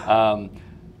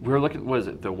 we were looking. What is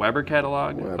it? The Weber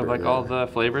catalog of like all the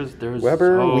flavors. There's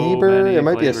Weber, so Weber. many It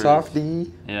might flavors. be a soft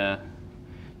D. Yeah,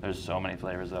 there's so many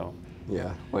flavors though.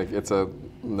 Yeah, like it's a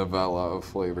novella of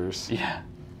flavors. Yeah.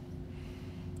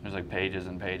 There's like pages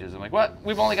and pages. I'm like, what?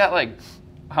 We've only got like,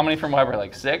 how many from Weber?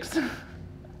 Like 6?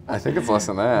 I think it's less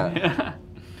than that. Yeah.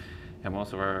 Yeah,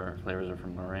 most of our flavors are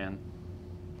from Moran.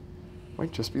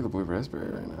 Might just be the blue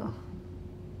raspberry right now.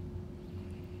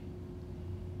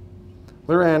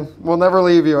 Loran, we'll never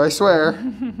leave you, I swear.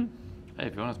 Hey,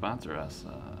 if you want to sponsor us.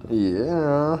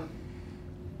 Yeah.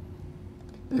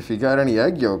 If you got any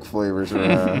egg yolk flavors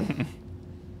around.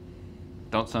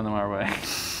 Don't send them our way.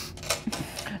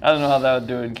 I don't know how that would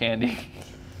do in candy.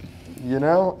 You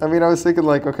know? I mean, I was thinking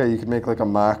like, okay, you could make like a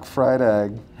mock fried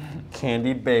egg,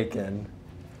 candied bacon.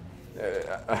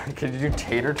 Could you do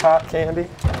tater tot candy?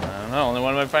 I don't know, only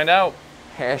one might find out.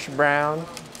 Hash brown.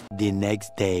 The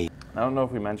next day. I don't know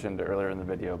if we mentioned earlier in the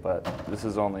video, but this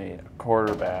is only a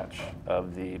quarter batch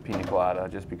of the pina colada,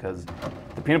 just because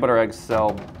the peanut butter eggs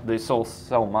sell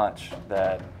so much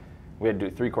that we had to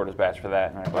do 3/4 batch for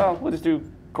that. And I'm like, well, we'll just do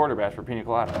quarter batch for pina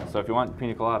colada. So if you want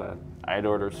pina colada, I'd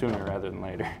order sooner rather than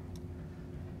later.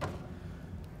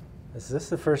 Is this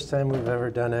the first time we've ever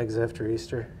done eggs after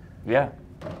Easter? Yeah.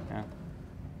 Yeah.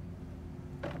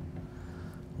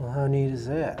 Well, how neat is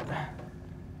that?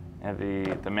 And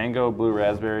the mango, blue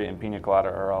raspberry, and pina colada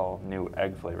are all new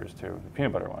egg flavors too. The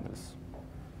peanut butter one is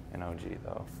an OG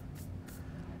though.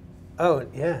 Oh,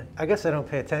 yeah. I guess I don't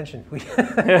pay attention.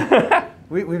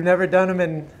 We've never done them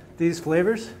in these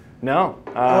flavors? No,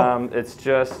 it's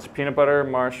just peanut butter,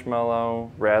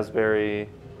 marshmallow, raspberry,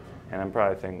 And I'm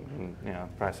probably thinking, you know,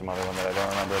 probably some other one that I don't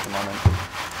remember at the moment.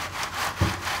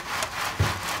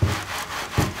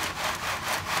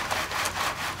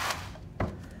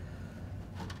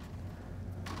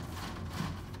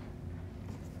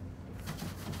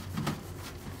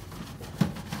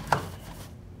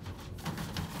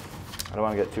 I don't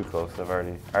want to get too close. I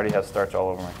already have starch all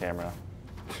over my camera.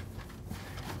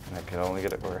 And I could only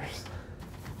get it worse.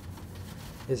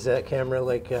 Is that camera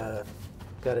like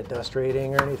got a dust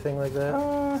rating or anything like that?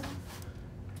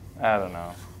 I don't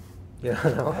know. You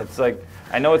don't know? It's like,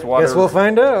 I know it's water. Guess we'll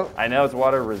find out. I know it's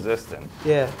water resistant.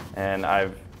 Yeah. And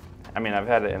I've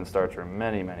had it in starch room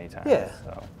many, many times. Yeah.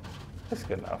 So it's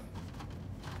good enough.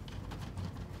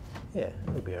 Yeah,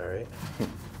 it'll be all right.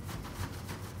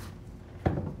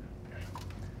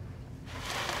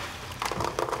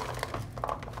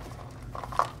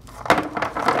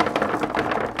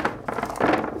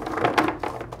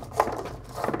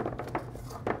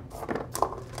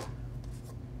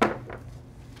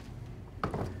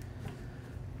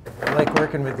 I like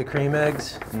working with the cream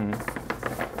eggs.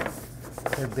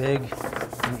 They're big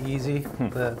and easy.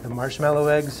 The marshmallow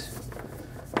eggs,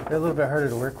 they're a little bit harder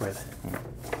to work with.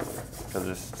 Because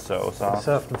they're so soft.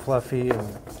 Soft and fluffy,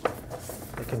 and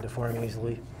they can deform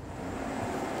easily.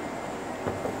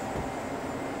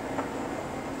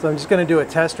 So I'm just going to do a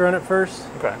test run at first.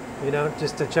 Okay. You know,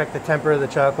 just to check the temper of the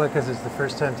chocolate, because it's the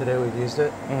first time today we've used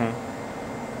it.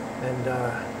 And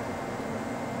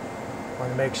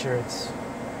want to make sure it's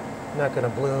not going to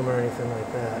bloom or anything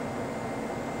like that.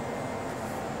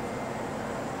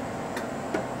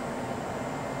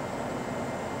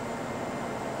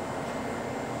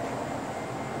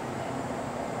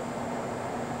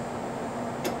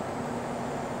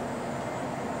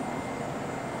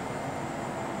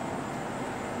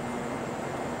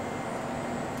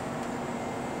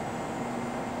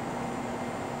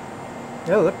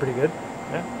 Yeah, they look pretty good.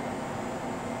 Yeah.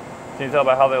 Can you tell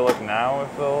by how they look now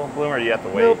if they'll bloom, or do you have to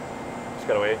wait? Nope. Just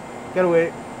gotta wait? Gotta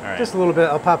wait. All right. Just a little bit.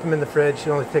 I'll pop them in the fridge.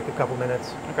 It'll only take a couple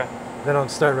minutes. Okay. Then I'll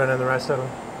start running the rest of them.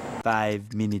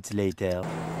 5 minutes later.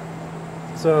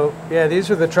 So yeah, these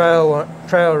were the trial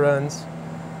runs.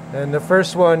 And the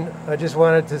first one, I just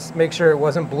wanted to make sure it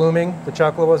wasn't blooming. The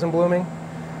chocolate wasn't blooming.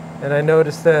 And I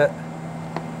noticed that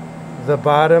the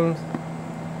bottom,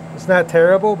 it's not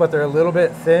terrible, but they're a little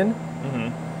bit thin.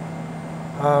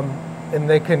 And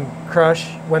they can crush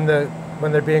when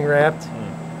they're being wrapped.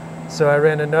 So I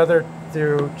ran another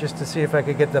through just to see if I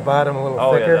could get the bottom a little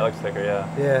thicker. Oh yeah, that looks thicker, yeah.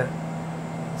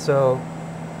 Yeah. So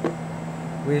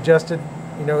we adjusted,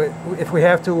 you know, if we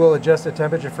have to, we'll adjust the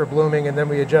temperature for blooming, and then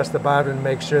we adjust the bottom to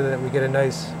make sure that we get a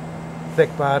nice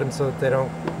thick bottom so that they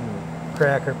don't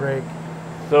crack or break.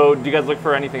 So do you guys look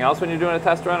for anything else when you're doing a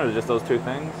test run, or just those two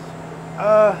things?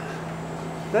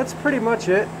 That's pretty much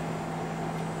it.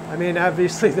 I mean,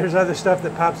 obviously there's other stuff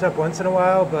that pops up once in a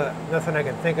while, but nothing I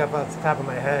can think of off the top of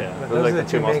my head. Yeah. But Those those are are the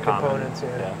two main most common. components.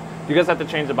 Yeah. Do you guys have to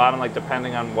change the bottom like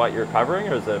depending on what you're covering,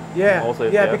 or is it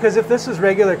mostly? Yeah, because if this is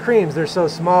regular creams, they're so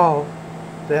small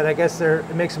that I guess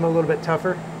it makes them a little bit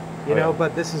tougher, you know.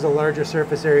 But this is a larger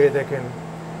surface area that can,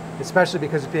 especially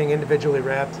because it's being individually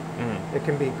wrapped, it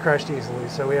can be crushed easily.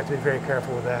 So we have to be very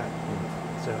careful with that.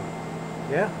 So,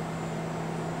 yeah,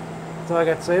 that's all I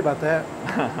got to say about that.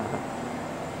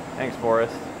 Thanks,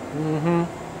 Forrest.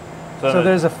 So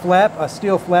there's a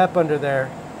steel flap under there,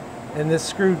 and this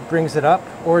screw brings it up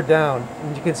or down.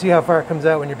 And you can see how far it comes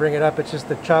out when you bring it up. It's just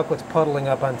the chocolate's puddling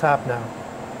up on top now.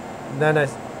 And then I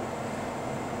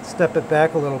step it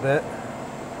back a little bit,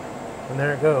 and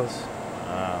there it goes.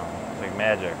 Oh, it's like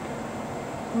magic.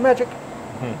 Magic.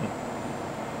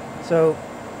 So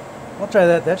I'll try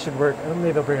that. That should work.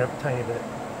 Maybe I'll bring it up a tiny bit.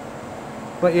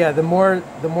 But yeah, the more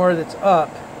that's up,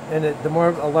 and the more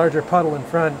a larger puddle in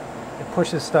front, it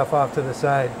pushes stuff off to the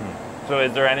side. So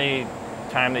is there any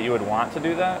time that you would want to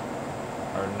do that?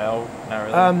 Or no, not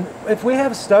really? If we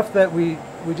have stuff that we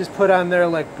just put on there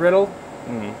like brittle,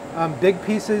 big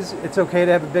pieces, it's okay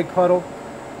to have a big puddle.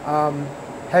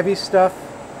 Heavy stuff,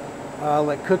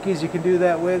 like cookies, you can do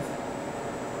that with.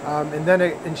 And then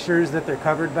it ensures that they're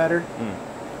covered better.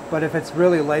 But if it's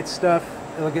really light stuff,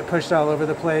 it'll get pushed all over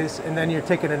the place, and then you're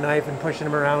taking a knife and pushing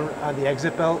them around on the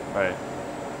exit belt. Right.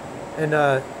 And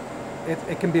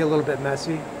it can be a little bit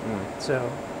messy. So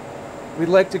we'd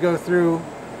like to go through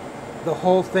the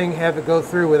whole thing, have it go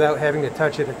through without having to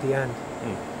touch it at the end.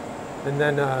 And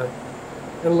then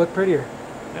it'll look prettier.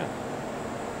 Yeah.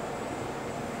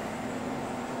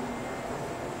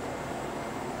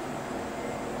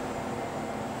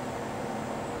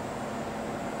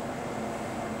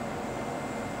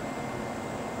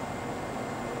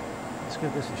 Let's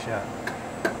give this a shot.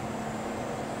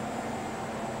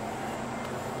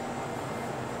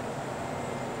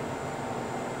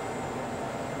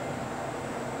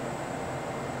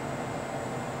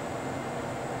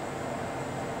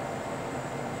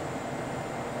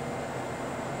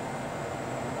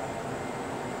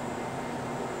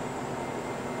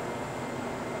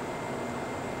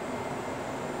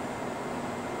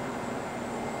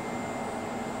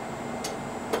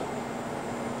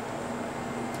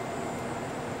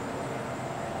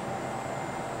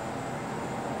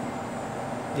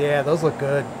 Yeah, those look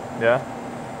good. Yeah.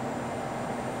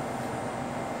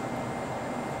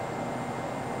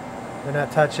 They're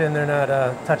not touching. They're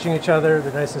not touching each other.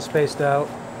 They're nice and spaced out.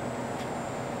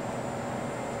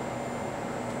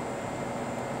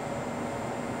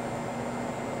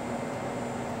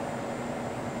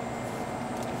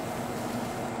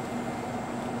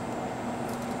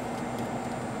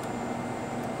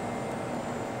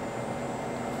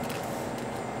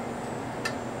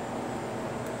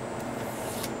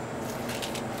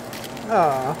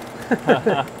 Aw.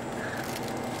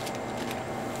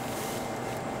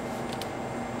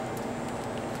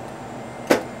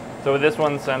 So with this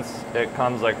one, since it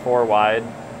comes like 4 wide,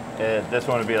 this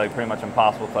one would be like pretty much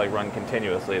impossible to like run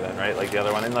continuously then, right? Like the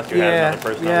other one, unless you had another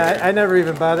person. Yeah, I never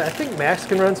even bothered. I think Max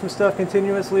can run some stuff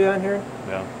continuously on here.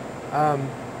 Yeah.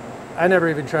 I never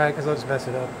even tried because I'll just mess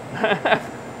it up.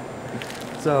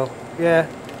 So yeah,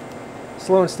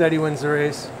 slow and steady wins the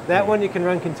race. That one you can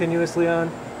run continuously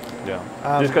on. Yeah.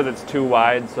 Just because it's too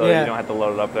wide, so yeah. you don't have to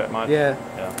load it up that much. Yeah.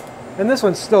 Yeah. And this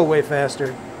one's still way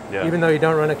faster. Yeah. Even though you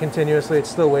don't run it continuously, it's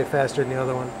still way faster than the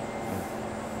other one.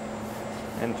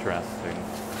 Interesting.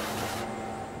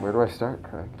 Where do I start,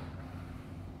 Craig?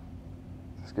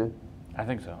 Is this good? I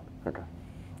think so. Okay.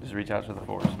 Just reach out to the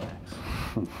force,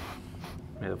 Max.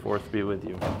 May the force be with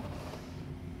you.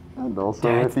 And also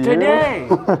That's with you. today!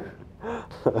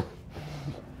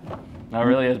 No, it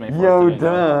really is May 4th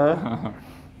Yoda. today.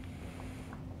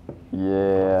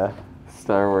 Yeah.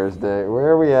 Star Wars Day. Where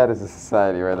are we at as a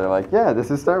society where they're like, yeah,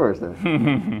 this is Star Wars Day?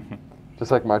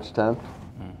 Just like March 10th.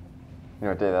 You know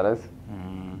what day that is?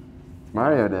 It's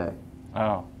Mario Day.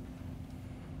 Oh.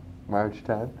 March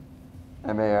 10th.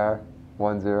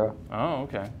 MAR10. Oh,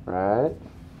 okay. Right?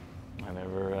 I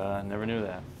never knew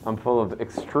that. I'm full of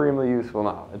extremely useful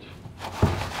knowledge.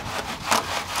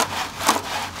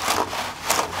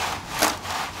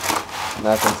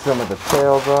 Knocking some of the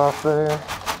tails off there.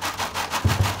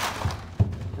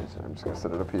 Okay, so I'm just gonna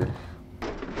set it up here.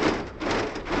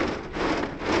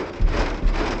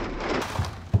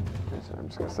 Okay, so I'm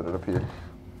just gonna set it up here.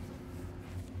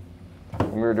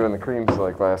 When we were doing the creams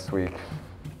like last week,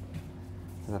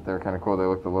 I thought they were kind of cool. They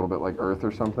looked a little bit like Earth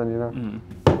or something, you know? Mm.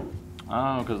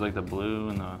 Oh, because like the blue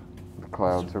and the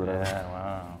clouds or whatever. Yeah,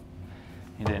 wow.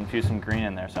 You need to infuse some green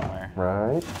in there somewhere.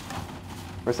 Right.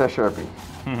 Where's that Sharpie?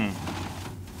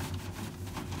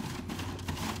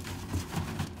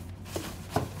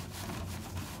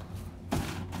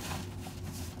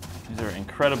 These are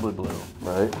incredibly blue.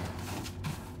 Right.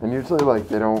 And usually, like,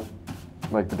 they don't,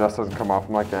 like, the dust doesn't come off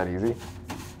them like that easy.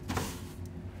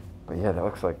 But yeah, that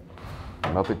looks like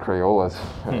melted Crayolas.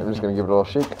 I'm just gonna give it a little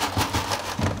shake.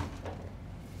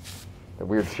 The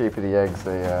weird shape of the eggs,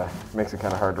 they makes it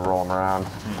kind of hard to roll them around.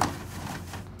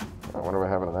 I wonder what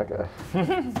happened to that guy.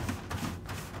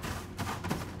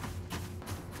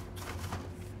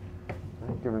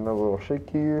 Give it another little shake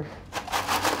here.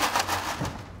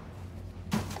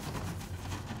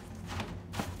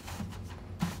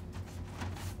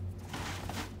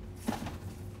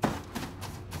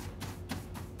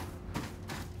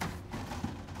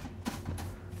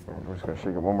 And we're just going to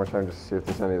shake it one more time just to see if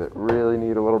there's any that really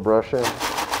need a little brushing.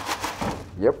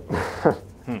 Yep. No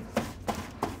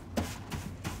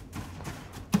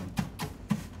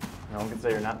one can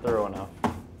say you're not thorough enough.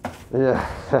 Yeah.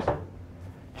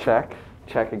 Check.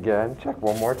 Check again. Check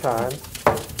one more time.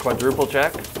 Quadruple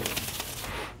check?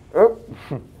 Oh.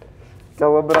 Got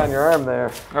a little bit on your arm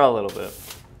there. Or a little bit.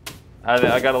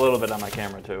 I got a little bit on my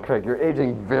camera too. Craig, you're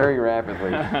aging very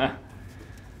rapidly.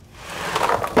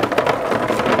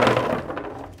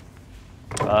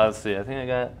 Let's see. I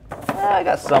think I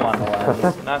got some on the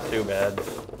lens. Not too bad.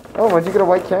 Oh, why'd you get a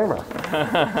white camera?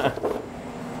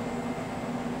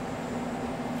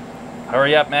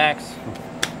 Hurry up, Max.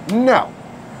 No.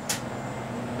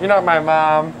 You're not my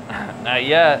mom. Not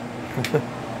yet.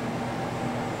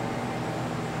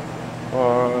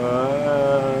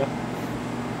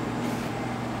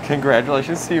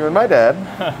 Congratulations to you and my dad.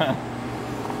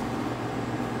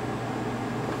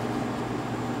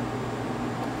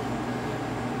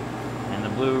 And the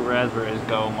blue raspberries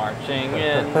go marching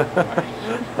in.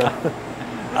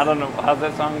 I don't know. How's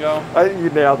that song go? You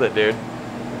nailed it, dude.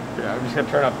 Yeah, I'm just gonna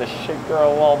turn up the shaker a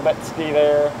little bit ski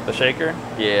there. The shaker?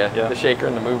 Yeah, Yeah. the shaker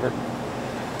and the mover.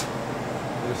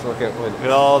 Just look at what. Look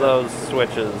at all those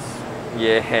switches.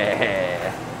 Yeah,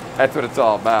 that's what it's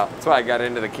all about. That's why I got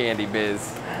into the candy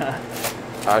biz. I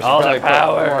should All the probably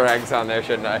power. put more eggs on there,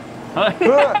 shouldn't I?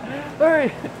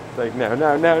 Hurry. It's like, no,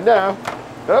 no, no, no.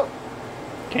 Oh,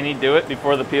 Can you do it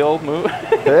before the peel move?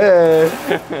 hey.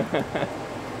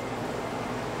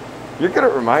 You're good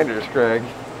at reminders, Craig.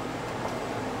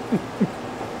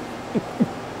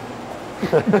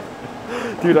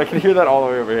 Dude, I can hear that all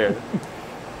the way over here.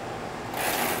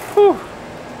 Whew.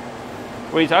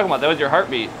 What are you talking about? That was your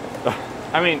heartbeat.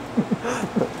 I mean...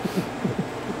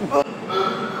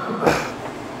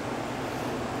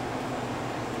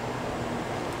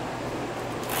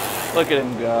 Look at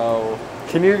him go.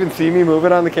 Can you even see me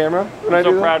moving on the camera when I I'm do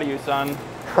so that? proud of you, son.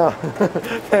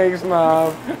 Thanks,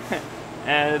 Mom.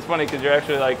 And it's funny because you're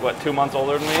actually like, what, 2 months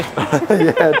older than me?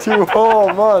 Yeah, 2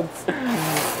 whole months.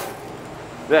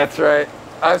 That's right.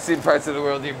 I've seen parts of the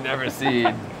world you've never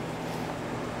seen.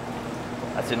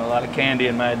 I've seen a lot of candy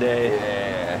in my day.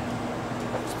 Yeah.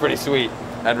 It's pretty sweet.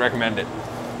 I'd recommend it.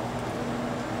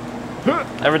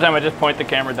 Every time I just point the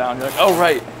camera down, you're like, oh,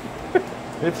 right.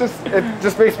 It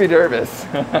just makes me nervous.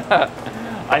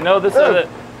 I know this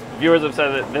viewers have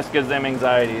said that this gives them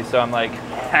anxiety, so I'm like,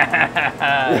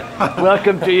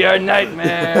 welcome to your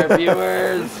nightmare,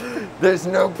 viewers. There's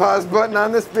no pause button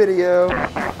on this video.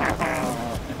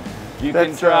 You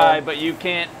can try, but you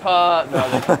can't pause. No,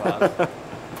 there's no pause.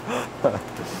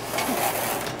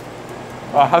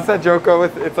 How's that joke go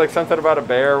with? It's like something about a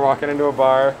bear walking into a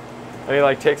bar, and he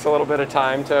like takes a little bit of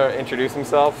time to introduce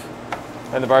himself,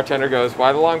 and the bartender goes,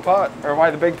 "Why the long pause? Or why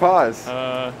the big pause?" It's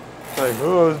like,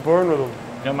 "Oh, I was born with them."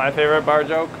 You know my favorite bar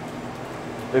joke?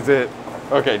 Is it?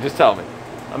 Okay, just tell me.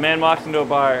 A man walks into a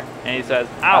bar and he says,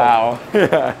 "Ow." Ow.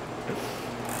 Yeah.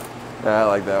 Yeah, I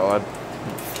like that one.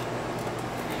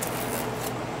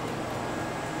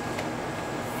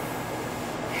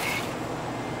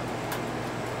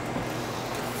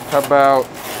 How about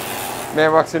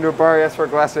man walks into a bar, he asks for a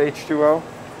glass of H2O.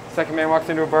 Second man walks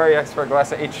into a bar, he asks for a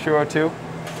glass of H2O too.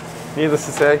 Needless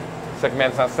to say, second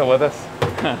man's not still with us.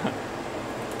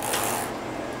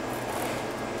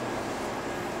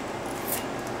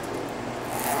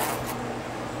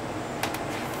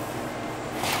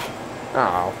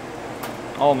 Oh.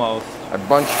 Almost. I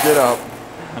bunched it up.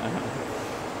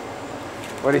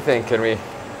 What do you think? Do we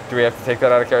have to take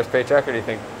that out of Kara's paycheck, or do you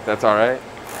think that's all right?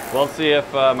 We'll see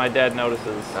if my dad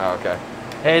notices. Oh, okay.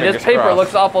 Hey, Fingers this paper crossed.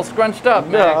 looks awful scrunched up,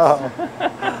 Max.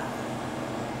 No.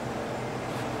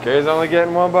 Kara's only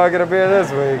getting 1 bucket of beer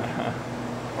this week.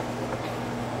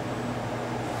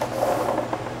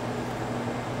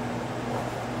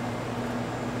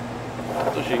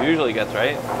 That's what she usually gets,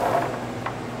 right?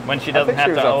 When she I doesn't think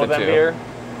she have was to up owe to them 2. beer.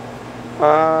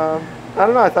 I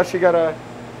don't know. I thought she got a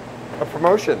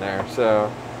promotion there,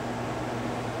 so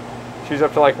she's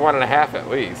up to like 1.5 at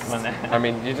least. I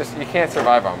mean, you can't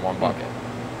survive on 1 bucket.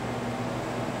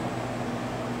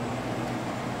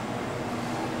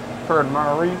 Pardon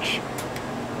my reach.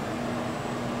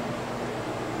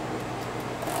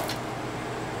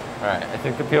 All right, I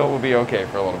think the peel will be okay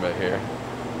for a little bit here.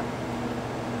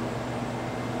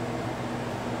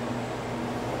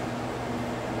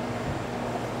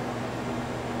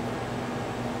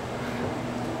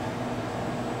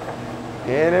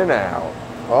 In and out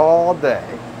all day.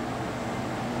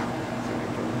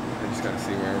 I just gotta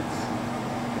see where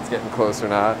it's getting close or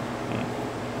not.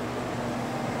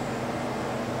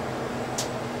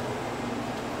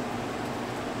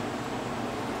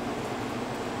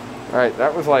 All right,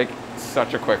 that was like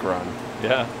such a quick run.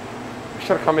 Yeah. I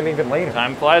should have come in even later.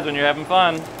 Time flies when you're having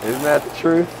fun. Isn't that the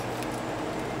truth?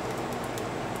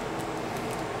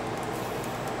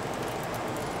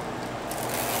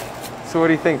 So what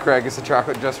do you think, Craig? Is the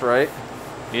chocolate just right?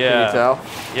 Yeah. Can you tell?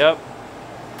 Yep.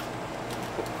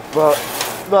 Well,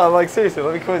 no, like seriously,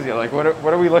 let me quiz you. Like, what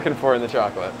are we looking for in the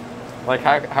chocolate? Like,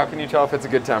 how can you tell if it's a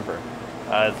good temper?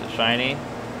 It's shiny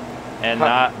and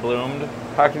not bloomed.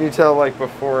 How can you tell, like,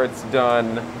 before it's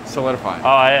done solidifying? Oh,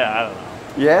 I don't know.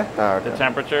 Yeah? Oh, okay. The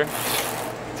temperature.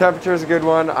 Temperature is a good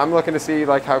one. I'm looking to see,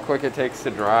 like, how quick it takes to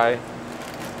dry.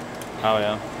 Oh,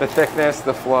 yeah. The thickness,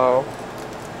 the flow.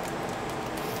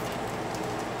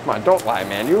 Come on, don't lie,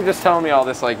 man. You were just telling me all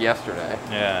this, like, yesterday.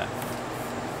 Yeah.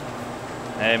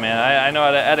 Hey, man, I know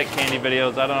how to edit candy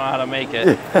videos. I don't know how to make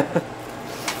it.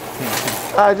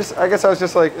 I guess I was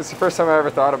just like, it's the first time I ever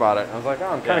thought about it. I was like, oh,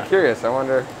 I'm kind of curious. I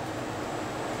wonder.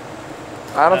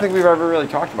 I don't think we've ever really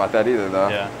talked about that either, though.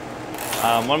 Yeah.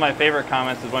 One of my favorite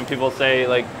comments is when people say,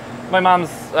 like, my mom's,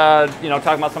 talking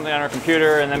about something on her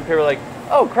computer, and then people are like,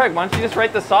 oh, Craig, why don't you just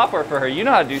write the software for her? You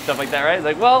know how to do stuff like that, right? It's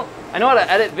like, well, I know how to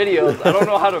edit videos. I don't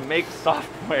know how to make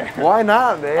software. Why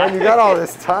not, man? You got all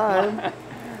this time.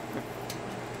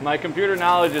 My computer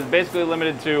knowledge is basically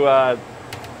limited to,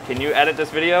 can you edit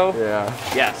this video? Yeah.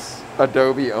 Yes.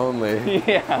 Adobe only.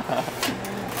 Yeah.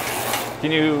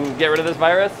 Can you get rid of this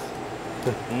virus?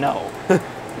 No.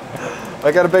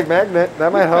 I got a big magnet.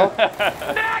 That might help.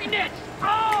 Magnets!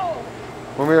 Oh!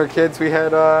 When we were kids, we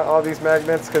had all these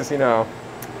magnets because, it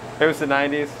was the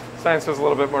 90s. Science was a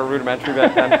little bit more rudimentary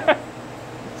back then.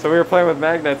 So we were playing with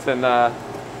magnets, and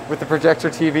with the projector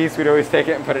TVs, we'd always take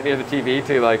it and put it near the TV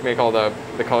to like make all the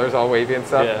colors all wavy and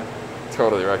stuff. Yeah.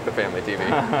 Totally wrecked the family TV.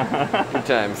 Good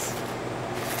times.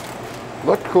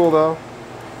 Looked cool though.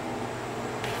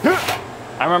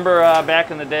 I remember back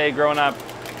in the day growing up,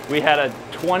 we had a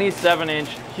 27-inch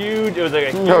huge, it was like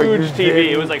a huge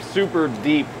TV. It was like super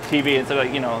deep TV instead of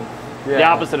like, you know, the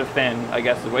opposite of thin, I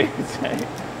guess is what you would say.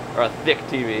 Or a thick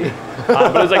TV.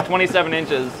 But it was like 27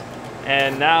 inches.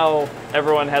 And now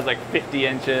everyone has like 50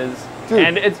 inches. Dude,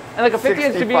 and like a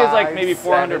 50-inch TV is like maybe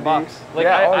 400 bucks. Like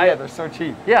yeah, they're so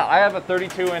cheap. Yeah, I have a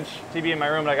 32-inch TV in my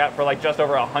room that I got for like just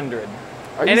over 100.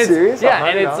 Are you serious? Yeah,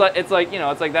 and it's like you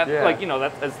know, it's like that, like, you know,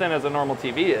 that's as thin as a normal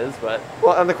TV is, but.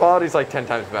 Well, and the quality's like 10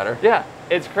 times better. Yeah,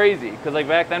 it's crazy because like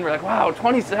back then we're like, wow,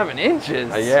 27 inches.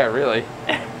 Yeah, really.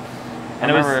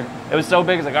 And it was so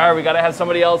big. It's like, all right, we got to have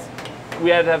somebody else. We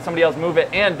had to have somebody else move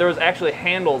it, and there was actually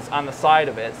handles on the side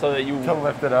of it so that you to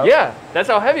lift it up. Yeah, that's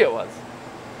how heavy it was.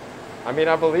 I mean,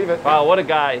 I believe it. Wow, what a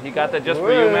guy! He got that just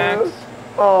for you, Max.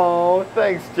 Oh,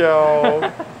 thanks,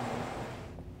 Joe.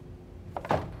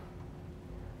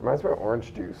 Reminds me of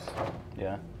orange juice.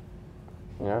 Yeah.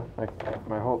 Yeah, like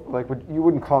my whole you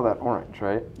wouldn't call that orange,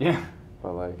 right? Yeah.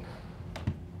 But like,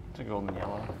 it's a golden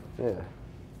yellow. Yeah.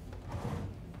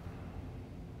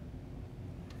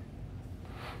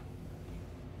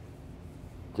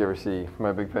 Did you ever see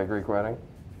My Big Fat Greek Wedding?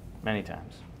 Many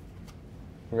times.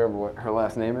 Remember what her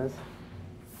last name is?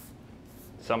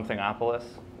 Somethingopolis.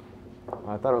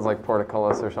 I thought it was like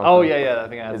Portcullis or something. Oh yeah, I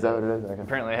think I have. Is that what it is? Okay.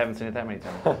 Apparently I haven't seen it that many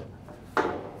times.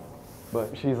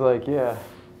 But she's like, yeah,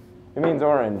 it means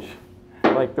orange.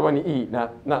 Like the one you eat,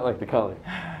 not like the color.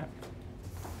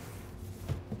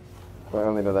 Well, I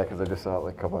only know that because I just saw it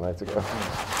like a couple of nights ago.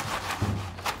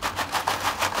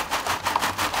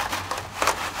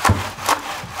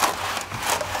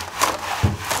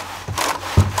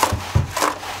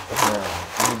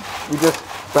 We just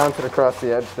bounce it across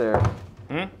the edge there.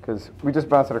 Because we just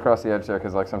bounce it across the edge there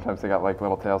because like sometimes they got like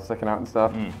little tails sticking out and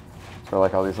stuff. So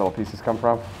like all these little pieces come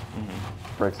from.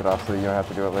 Breaks it off so you don't have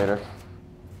to do it later.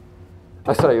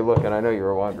 I saw you look and I know you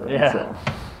were wondering. Yeah. So.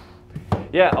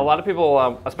 Yeah, a lot of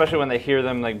people, especially when they hear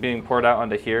them like being poured out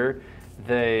onto here,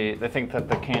 they think that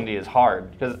the candy is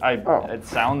hard because it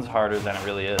sounds harder than it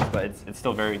really is, but it's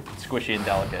still very squishy and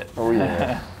delicate. Oh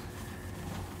yeah.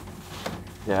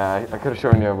 Yeah, I could have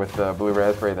shown you with the blue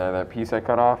raspberry there, that piece I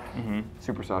cut off.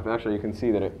 Super soft. Actually, you can see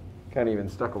that it kind of even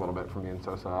stuck a little bit from being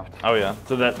so soft. Oh yeah,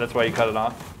 so that's why you cut it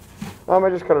off? I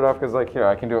just cut it off because like here,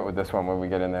 I can do it with this one when we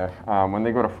get in there. When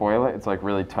they go to foil it, it's like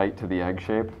really tight to the egg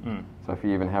shape. So if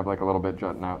you even have like a little bit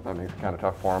jutting out, that makes it kind of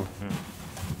tough for them.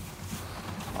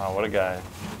 Wow, what a guy.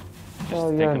 Just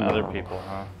thinking of other people,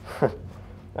 huh?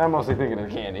 I'm mostly thinking of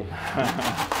candy.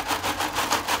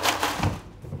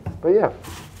 But yeah.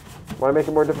 Want to make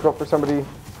it more difficult for somebody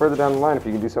further down the line if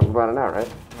you can do something about it now, right?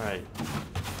 Right.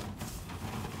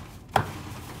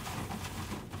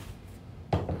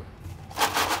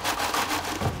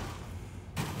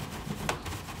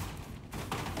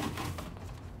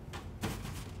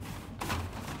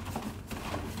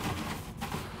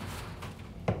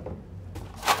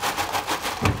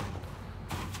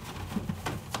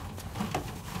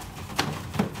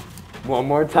 One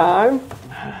more time.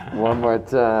 One more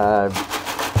time.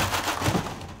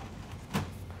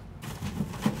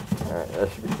 Alright,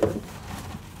 that should be good.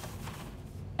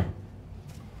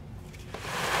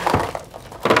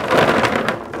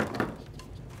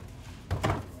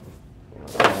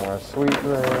 Some more sweet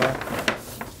there.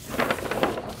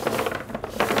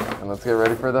 And let's get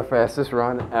ready for the fastest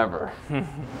run ever.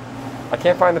 I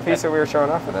can't find the piece that we were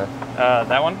showing off of that.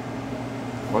 That one?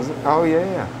 Was it? Oh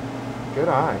yeah. Good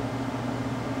eye.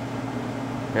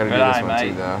 Gotta do this one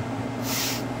too, though.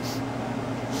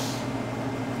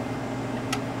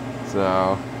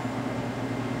 So.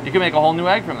 You can make a whole new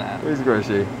egg from that. Where's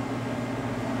Squishy?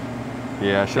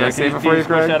 Yeah, should I save it for you,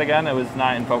 Greg? Squish that again? It was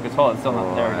not in focus. Hold on, it's still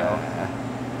not. There we go.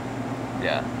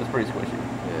 Yeah, it's pretty squishy.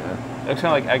 Yeah. It looks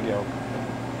kind of like egg yolk.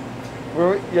 We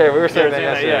were saying that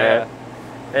yesterday.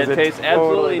 Yeah. It tastes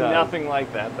absolutely nothing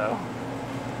like that, though.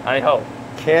 I hope.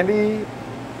 Candy.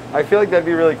 I feel like that'd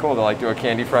be really cool to like do a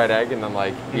candy fried egg and then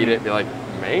like eat it and be like,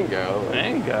 mango.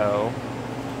 Mango?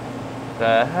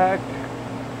 The heck?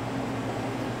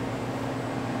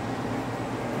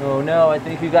 Oh no, I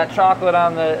think you got chocolate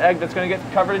on the egg that's gonna get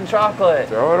covered in chocolate.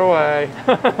 Throw it away.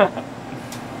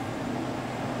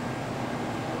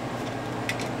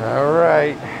 All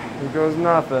right, here goes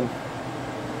nothing.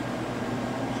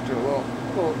 Just do a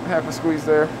little half a squeeze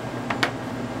there.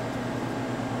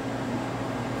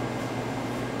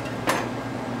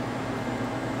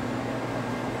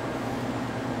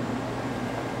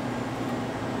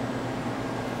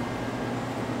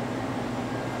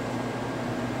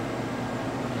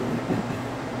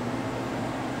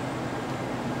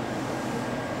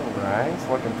 right, it's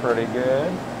looking pretty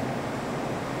good.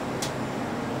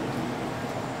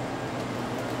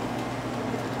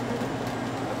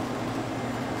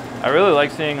 I really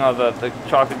like seeing all the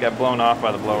chocolate get blown off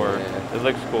by the blower. Yeah. It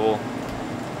looks cool.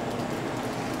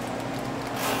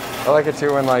 I like it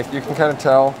too when like you can kind of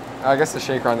tell. I guess the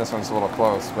shaker on this one's a little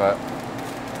close, but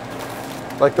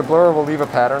like the blower will leave a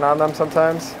pattern on them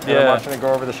sometimes. And I'm watching it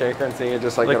go over the shaker and seeing it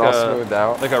just like get all smoothed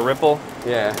out. Like a ripple?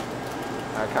 Yeah.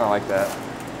 I kind of like that.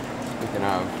 Speaking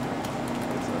of,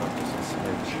 let's set up just a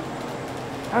smidge.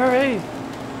 All right.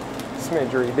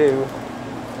 Smidgery-do.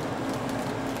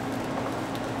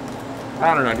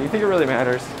 I don't know. Do you think it really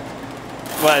matters?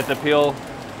 What, if the peel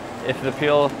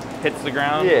hits the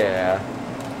ground? Yeah.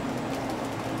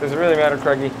 Does it really matter,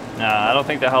 Craigie? No, I don't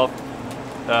think the health.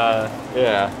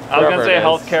 Yeah. I was gonna say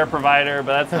healthcare provider,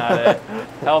 but that's not it.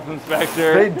 Health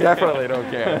inspector. They definitely don't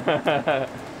care.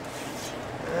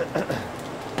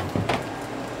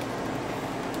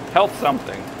 Health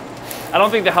something. I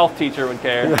don't think the health teacher would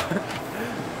care.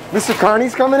 Mr.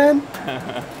 Carney's coming in?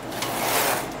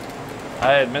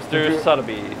 I had Mr.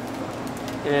 Sotheby.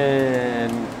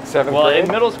 In 7th grade? Well, in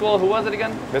middle school, who was it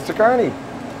again? Mr. Carney.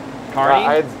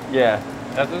 Carney? Yeah.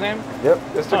 That's his name? Yep,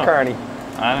 Mr. Carney.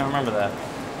 I don't remember that.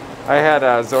 I had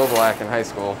Zoblak in high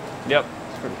school. Yep.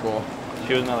 It's pretty cool.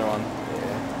 She was another one.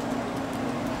 Yeah.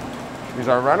 He's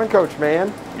our running coach,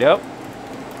 man. Yep.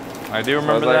 I do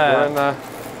remember that.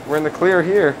 We're in the clear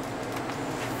here.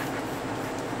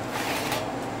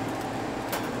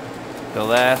 The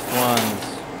last ones.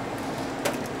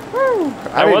 Woo!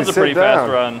 That was a pretty fast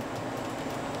run.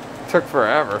 Took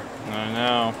forever. I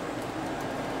know.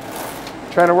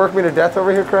 Trying to work me to death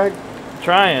over here, Craig?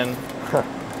 Trying.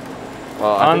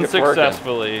 Well, I think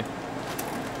unsuccessfully. It's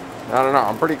working. I don't know.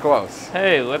 I'm pretty close.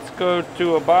 Hey, let's go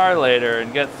to a bar later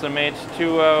and get some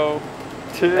H2O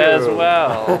as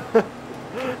well.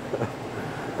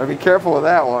 I'll be careful with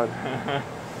that one.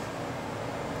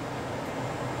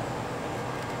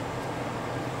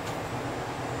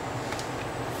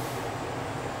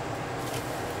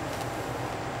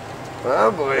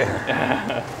 Oh boy.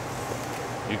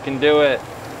 You can do it.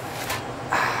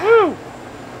 Woo!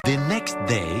 The next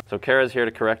day. So Kara's here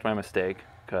to correct my mistake,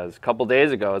 because a couple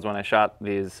days ago is when I shot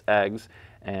these eggs,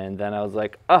 and then I was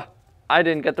like, oh, I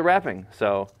didn't get the wrapping.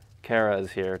 So Kara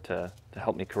is here to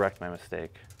help me correct my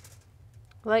mistake.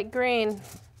 Light green.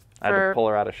 I had to pull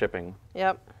her out of shipping.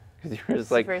 Yep. Because you were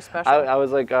just like, very special. I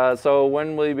was like, so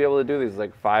when will you be able to do these?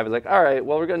 Like 5. I was like, all right,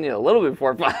 well, we're going to need a little bit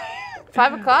before 5.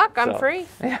 5 o'clock, I'm free.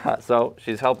 Yeah, so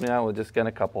she's helped me out with just getting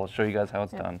a couple. I'll show you guys how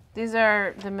it's done. These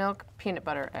are the milk peanut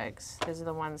butter eggs. These are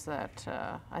the ones that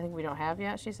I think we don't have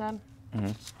yet, she said.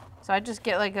 Mm-hmm. So I just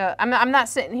get like I'm not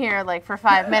sitting here like for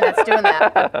 5 minutes doing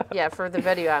that. But yeah, for the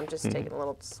video, I'm just taking it a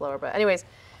little slower. But anyways,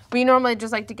 we normally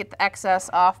just like to get the excess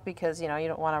off because, you know, you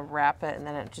don't want to wrap it and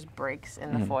then it just breaks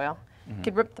in the foil. You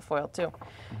could rip the foil too.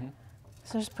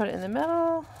 So just put it in the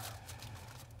middle.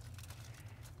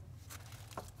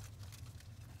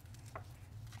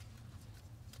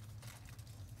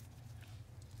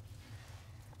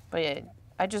 But yeah,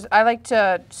 I like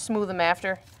to smooth them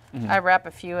after. I wrap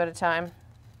a few at a time.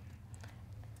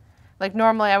 Like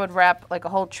normally I would wrap like a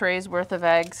whole tray's worth of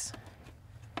eggs,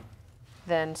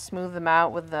 then smooth them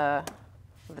out with the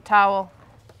towel,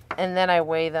 and then I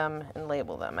weigh them and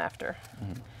label them after.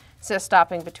 Instead of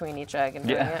stopping between each egg and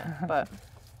doing it, but.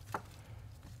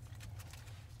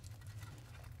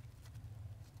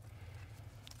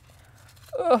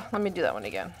 Oh, let me do that one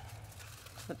again.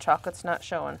 The chocolate's not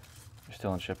showing. You're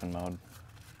still in shipping mode.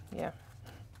 Yeah.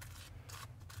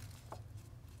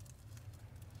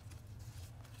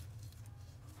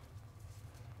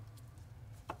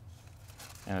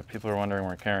 And if people are wondering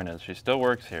where Karen is, she still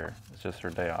works here. It's just her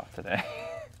day off today.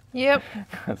 Yep.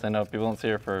 Because I know if people don't see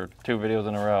her for 2 videos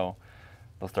in a row,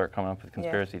 they'll start coming up with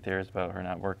conspiracy theories about her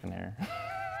not working here.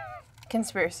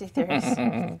 Conspiracy theories.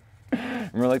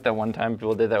 Remember like that one time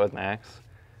people did that with Max?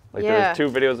 Like there was 2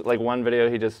 videos, like one video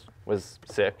he just was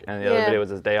sick and the other video was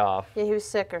his day off. Yeah, he was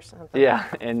sick or something. Yeah,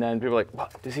 and then people were like,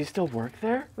 what, does he still work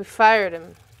there? We fired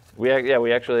him. We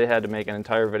actually had to make an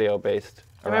entire video based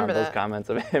around those comments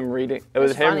of him reading. It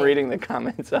was him reading the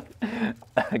comments of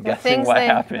guessing what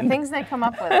happened. The things they come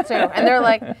up with too. And they're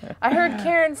like, I heard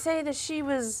Karen say that she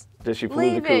was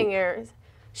leaving or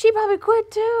she probably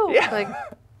quit too. Yeah. Like,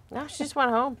 no, she just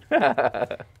went home.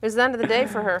 It was the end of the day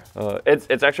for her.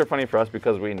 It's extra funny for us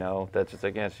because we know that just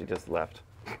like, yeah, she just left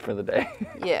for the day.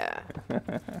 Yeah.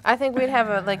 I think we'd have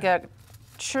a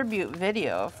tribute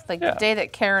video of like the day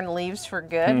that Karen leaves for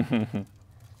good.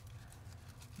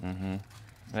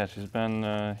 Yeah, she's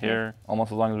been here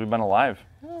almost as long as we've been alive.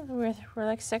 We're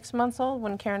like 6 months old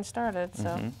when Karen started,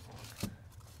 so.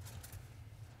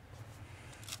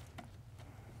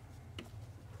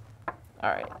 All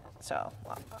right, so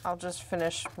I'll just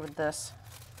finish with this.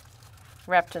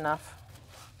 Wrapped enough.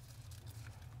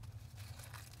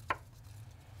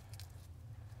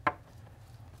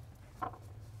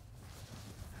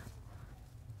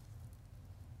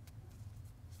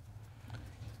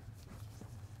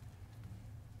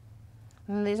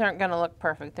 And these aren't gonna look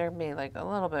perfect. They're gonna be like a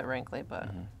little bit wrinkly, but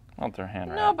Well, their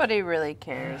hand. nobody really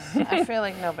cares. I feel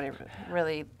like nobody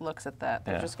really looks at that.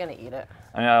 They're just gonna eat it.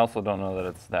 I mean, I also don't know that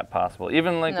it's that possible.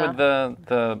 Even like with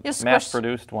the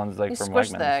mass-produced ones, like from squish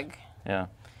Wegmans. the egg. Yeah.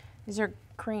 These are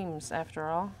creams, after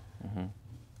all.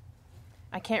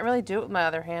 I can't really do it with my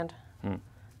other hand.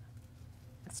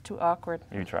 It's too awkward.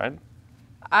 You tried?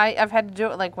 I've had to do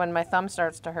it like when my thumb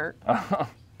starts to hurt. But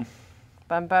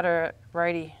I'm better at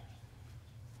righty.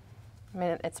 I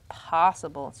mean, it's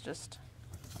possible. It's just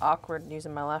awkward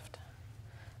using my left.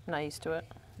 I'm not used to it.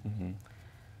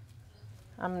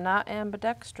 I'm not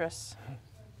ambidextrous.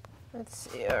 Let's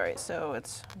see. All right, so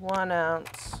it's 1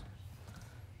 ounce.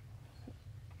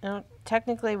 Now,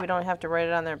 technically, we don't have to write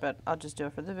it on there, but I'll just do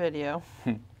it for the video.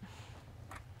 And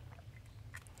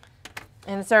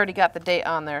it's already got the date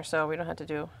on there, so we don't have to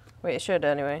do. Wait, it should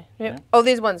anyway. Yep. Yeah. Oh,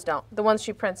 these ones don't. The ones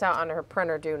she prints out on her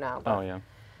printer do now. But, Oh, yeah.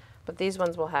 But these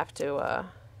ones will have to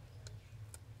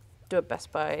do it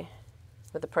Best Buy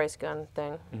with the price gun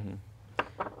thing.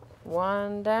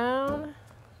 1 down.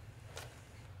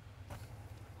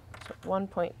 So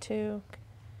 1.2.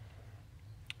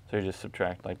 So you just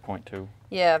subtract like 0.2.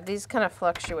 Yeah, these kind of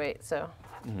fluctuate, so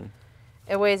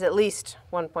it weighs at least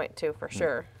 1.2 for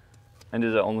sure. And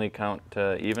does it only count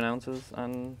even ounces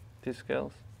on these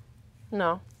scales?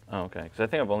 No. Oh, okay. Because I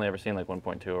think I've only ever seen like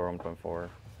 1.2 or 1.4.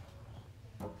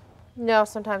 No,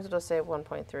 sometimes it'll say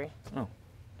 1.3. Oh.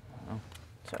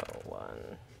 So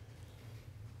 1.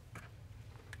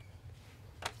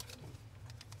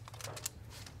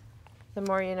 The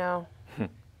more you know,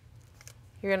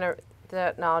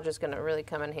 that knowledge is gonna really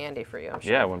come in handy for you, I'm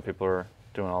sure. Yeah, when people are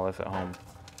doing all this at home.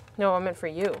 No, I meant for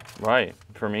you. Right.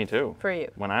 For me too. For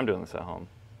you. When I'm doing this at home.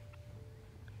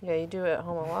 Yeah, you do it at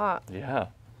home a lot. Yeah.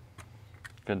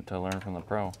 Good to learn from the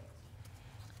pro.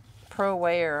 Pro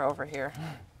weigher over here.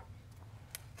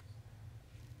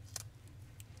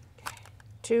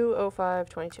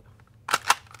 205.22.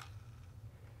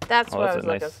 That's what I was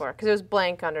looking for, because it was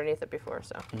blank underneath it before,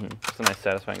 so. It's a nice,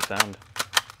 satisfying sound.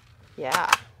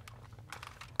 Yeah.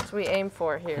 That's what we aim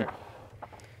for here.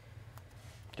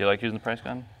 Do you like using the price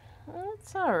gun?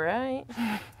 It's all right.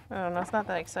 I don't know. It's not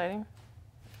that exciting.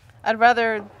 I'd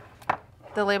rather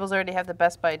the labels already have the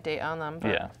Best Buy date on them.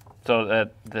 But Yeah. So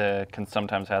that can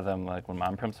sometimes have them like when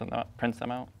Mom prints them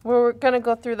out? we're going to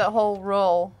go through that whole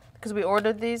roll, because we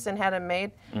ordered these and had them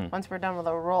made. Once we're done with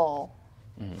a roll,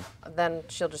 then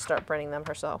she'll just start printing them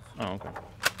herself. Oh, okay.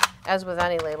 As with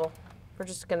any label. We're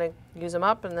just going to use them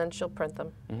up, and then she'll print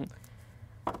them.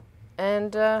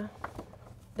 And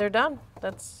they're done.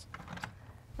 That's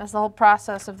the whole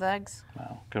process of the eggs.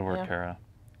 Wow. Good work, Yeah. Tara.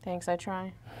 Thanks, I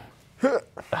try.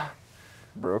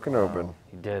 Broken open.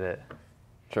 You did it.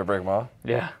 Should I break them off?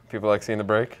 Yeah. People like seeing the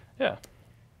break? Yeah.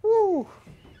 Woo!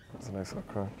 That's a nice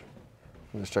little crunch.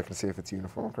 I'm just checking to see if it's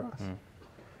uniform across.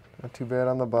 Not too bad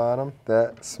on the bottom.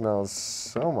 That smells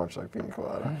so much like pina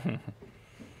colada.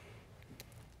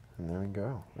 And there we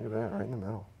go. Look at that, right in the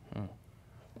middle.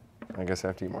 I guess I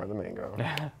have to eat more of the mango.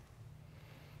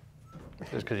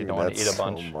 Just because you don't want to eat a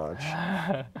bunch. So much.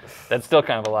 That's still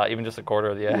kind of a lot, even just a quarter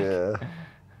of the egg. Yeah.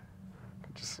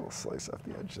 Just a little slice off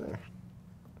the edge there.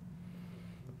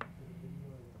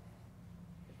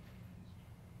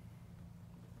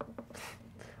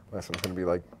 Last one's going to be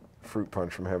like fruit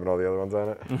punch from having all the other ones on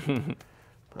it.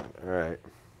 All right.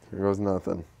 Here goes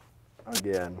nothing.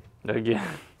 Again. Again.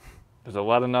 There's a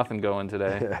lot of nothing going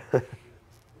today. Yeah.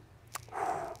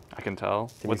 I can tell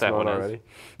Can what you that smell one it is. already?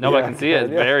 No, Yeah, I can see it.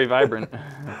 It's yeah. very vibrant.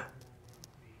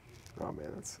 Oh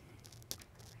man,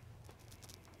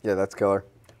 that's killer.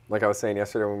 Like I was saying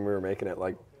yesterday when we were making it,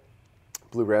 like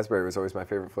blue raspberry was always my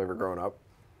favorite flavor growing up.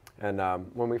 And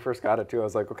when we first got it too, I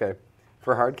was like, okay,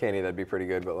 for hard candy that'd be pretty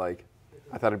good, but like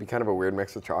I thought it'd be kind of a weird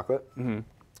mix with chocolate.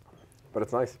 But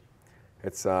it's nice.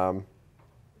 It's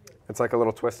like a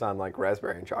little twist on like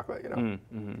raspberry and chocolate, you know.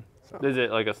 So. Is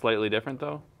it like a slightly different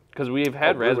though? Because we've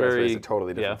had Blue raspberry. is a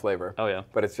totally different flavor. Oh yeah.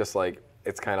 But it's just like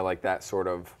it's kind of like that sort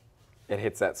of. It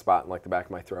hits that spot in like the back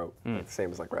of my throat, like the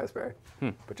same as like raspberry,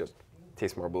 but just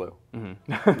tastes more blue. You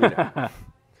know.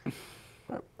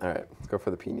 All right, let's go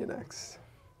for the pina next.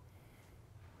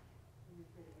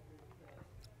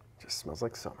 Just smells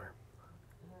like summer.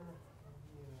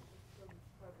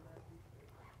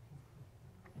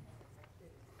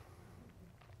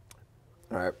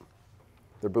 All right,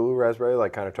 the blue raspberry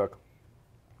like kind of took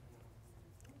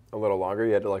little longer.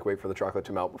 You had to like wait for the chocolate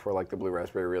to melt before like the blue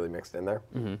raspberry really mixed in there.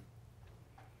 Mm-hmm.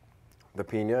 The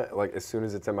pina, like as soon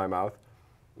as it's in my mouth,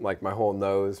 like my whole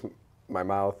nose, my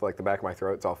mouth, like the back of my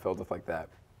throat, it's all filled with like that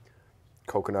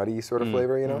coconutty sort of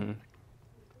flavor, you know? Mm-hmm.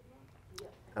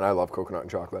 And I love coconut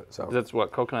and chocolate, so. That's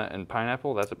what, coconut and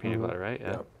pineapple? That's a pina colada, right?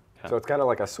 Yeah. Yeah. So it's kind of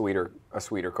like a sweeter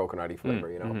coconutty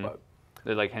flavor, you know? But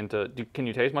they like hint to, can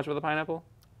you taste much of the pineapple?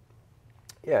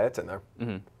 yeah, it's in there.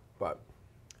 But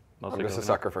Mostly I'm just a coconut.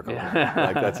 sucker for coconut.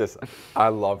 Like that's just, I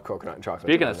love coconut and chocolate.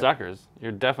 Speaking of suckers,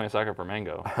 you're definitely a sucker for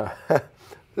mango.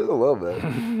 Just a little bit.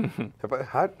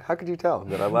 How could you tell?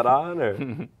 Did I let on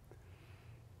or?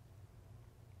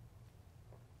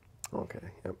 Okay,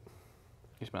 yep.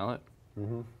 You smell it?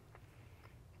 Mm-hmm.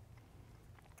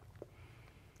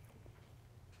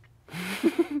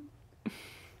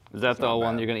 Is that the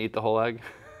one you're going to eat the whole egg?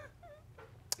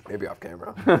 Maybe off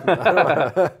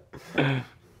camera.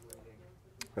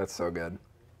 That's so good.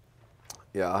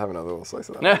 Yeah, I'll have another little slice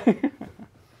of that.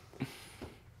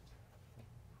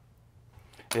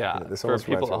 Yeah, this for almost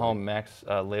people reminds at me home, Max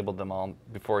labeled them all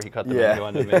before he cut the mango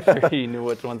on to make sure he knew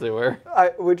which ones they were.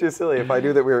 Which is silly. If I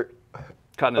knew that we were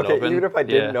cutting it open. even if I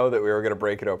didn't know that we were going to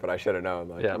break it open, I should have known.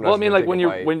 Like, yeah. Well, I mean, like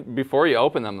before you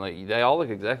open them, like they all look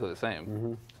exactly the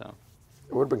same. So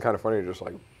it would have been kind of funny to just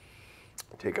like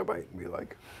take a bite and be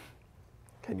like,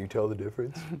 "Can you tell the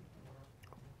difference?"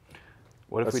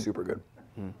 What if That's super good.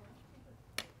 It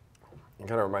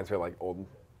kind of reminds me of like old.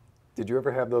 Did you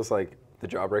ever have those like the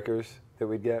jawbreakers that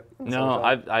we'd get? No,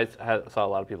 I saw a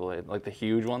lot of people eat like the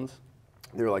huge ones.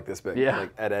 They were like this big. Yeah.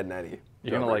 Like Ed, and Eddie.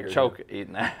 You're gonna like choke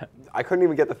eating that. I couldn't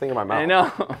even get the thing in my mouth. I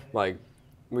know. Like,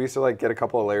 we used to like get a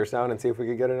couple of layers down and see if we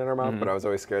could get it in our mouth, but I was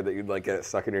always scared that you'd like get it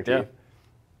stuck in your teeth.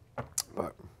 Yeah.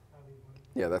 But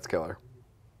yeah, that's killer.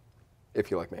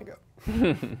 If you like mango.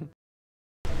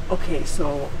 Okay,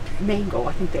 so mango,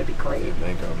 I think that'd be great.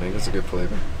 Mango's a good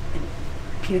flavor. And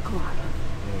pina colada.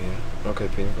 Oh yeah. Okay,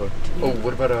 pina colada. Oh,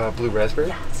 what about blue raspberry?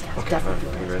 Yes, okay,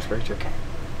 definitely blue raspberry too. Okay.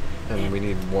 And we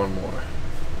need one more.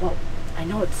 Well, I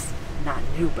know it's not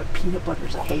new, but peanut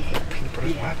butter's a favorite. Peanut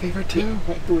butter's my favorite too.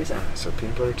 Yeah. Who is that? So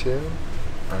peanut butter too.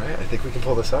 All right, I think we can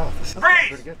pull this off. This is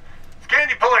pretty good.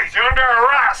 Candy police, you're under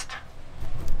arrest!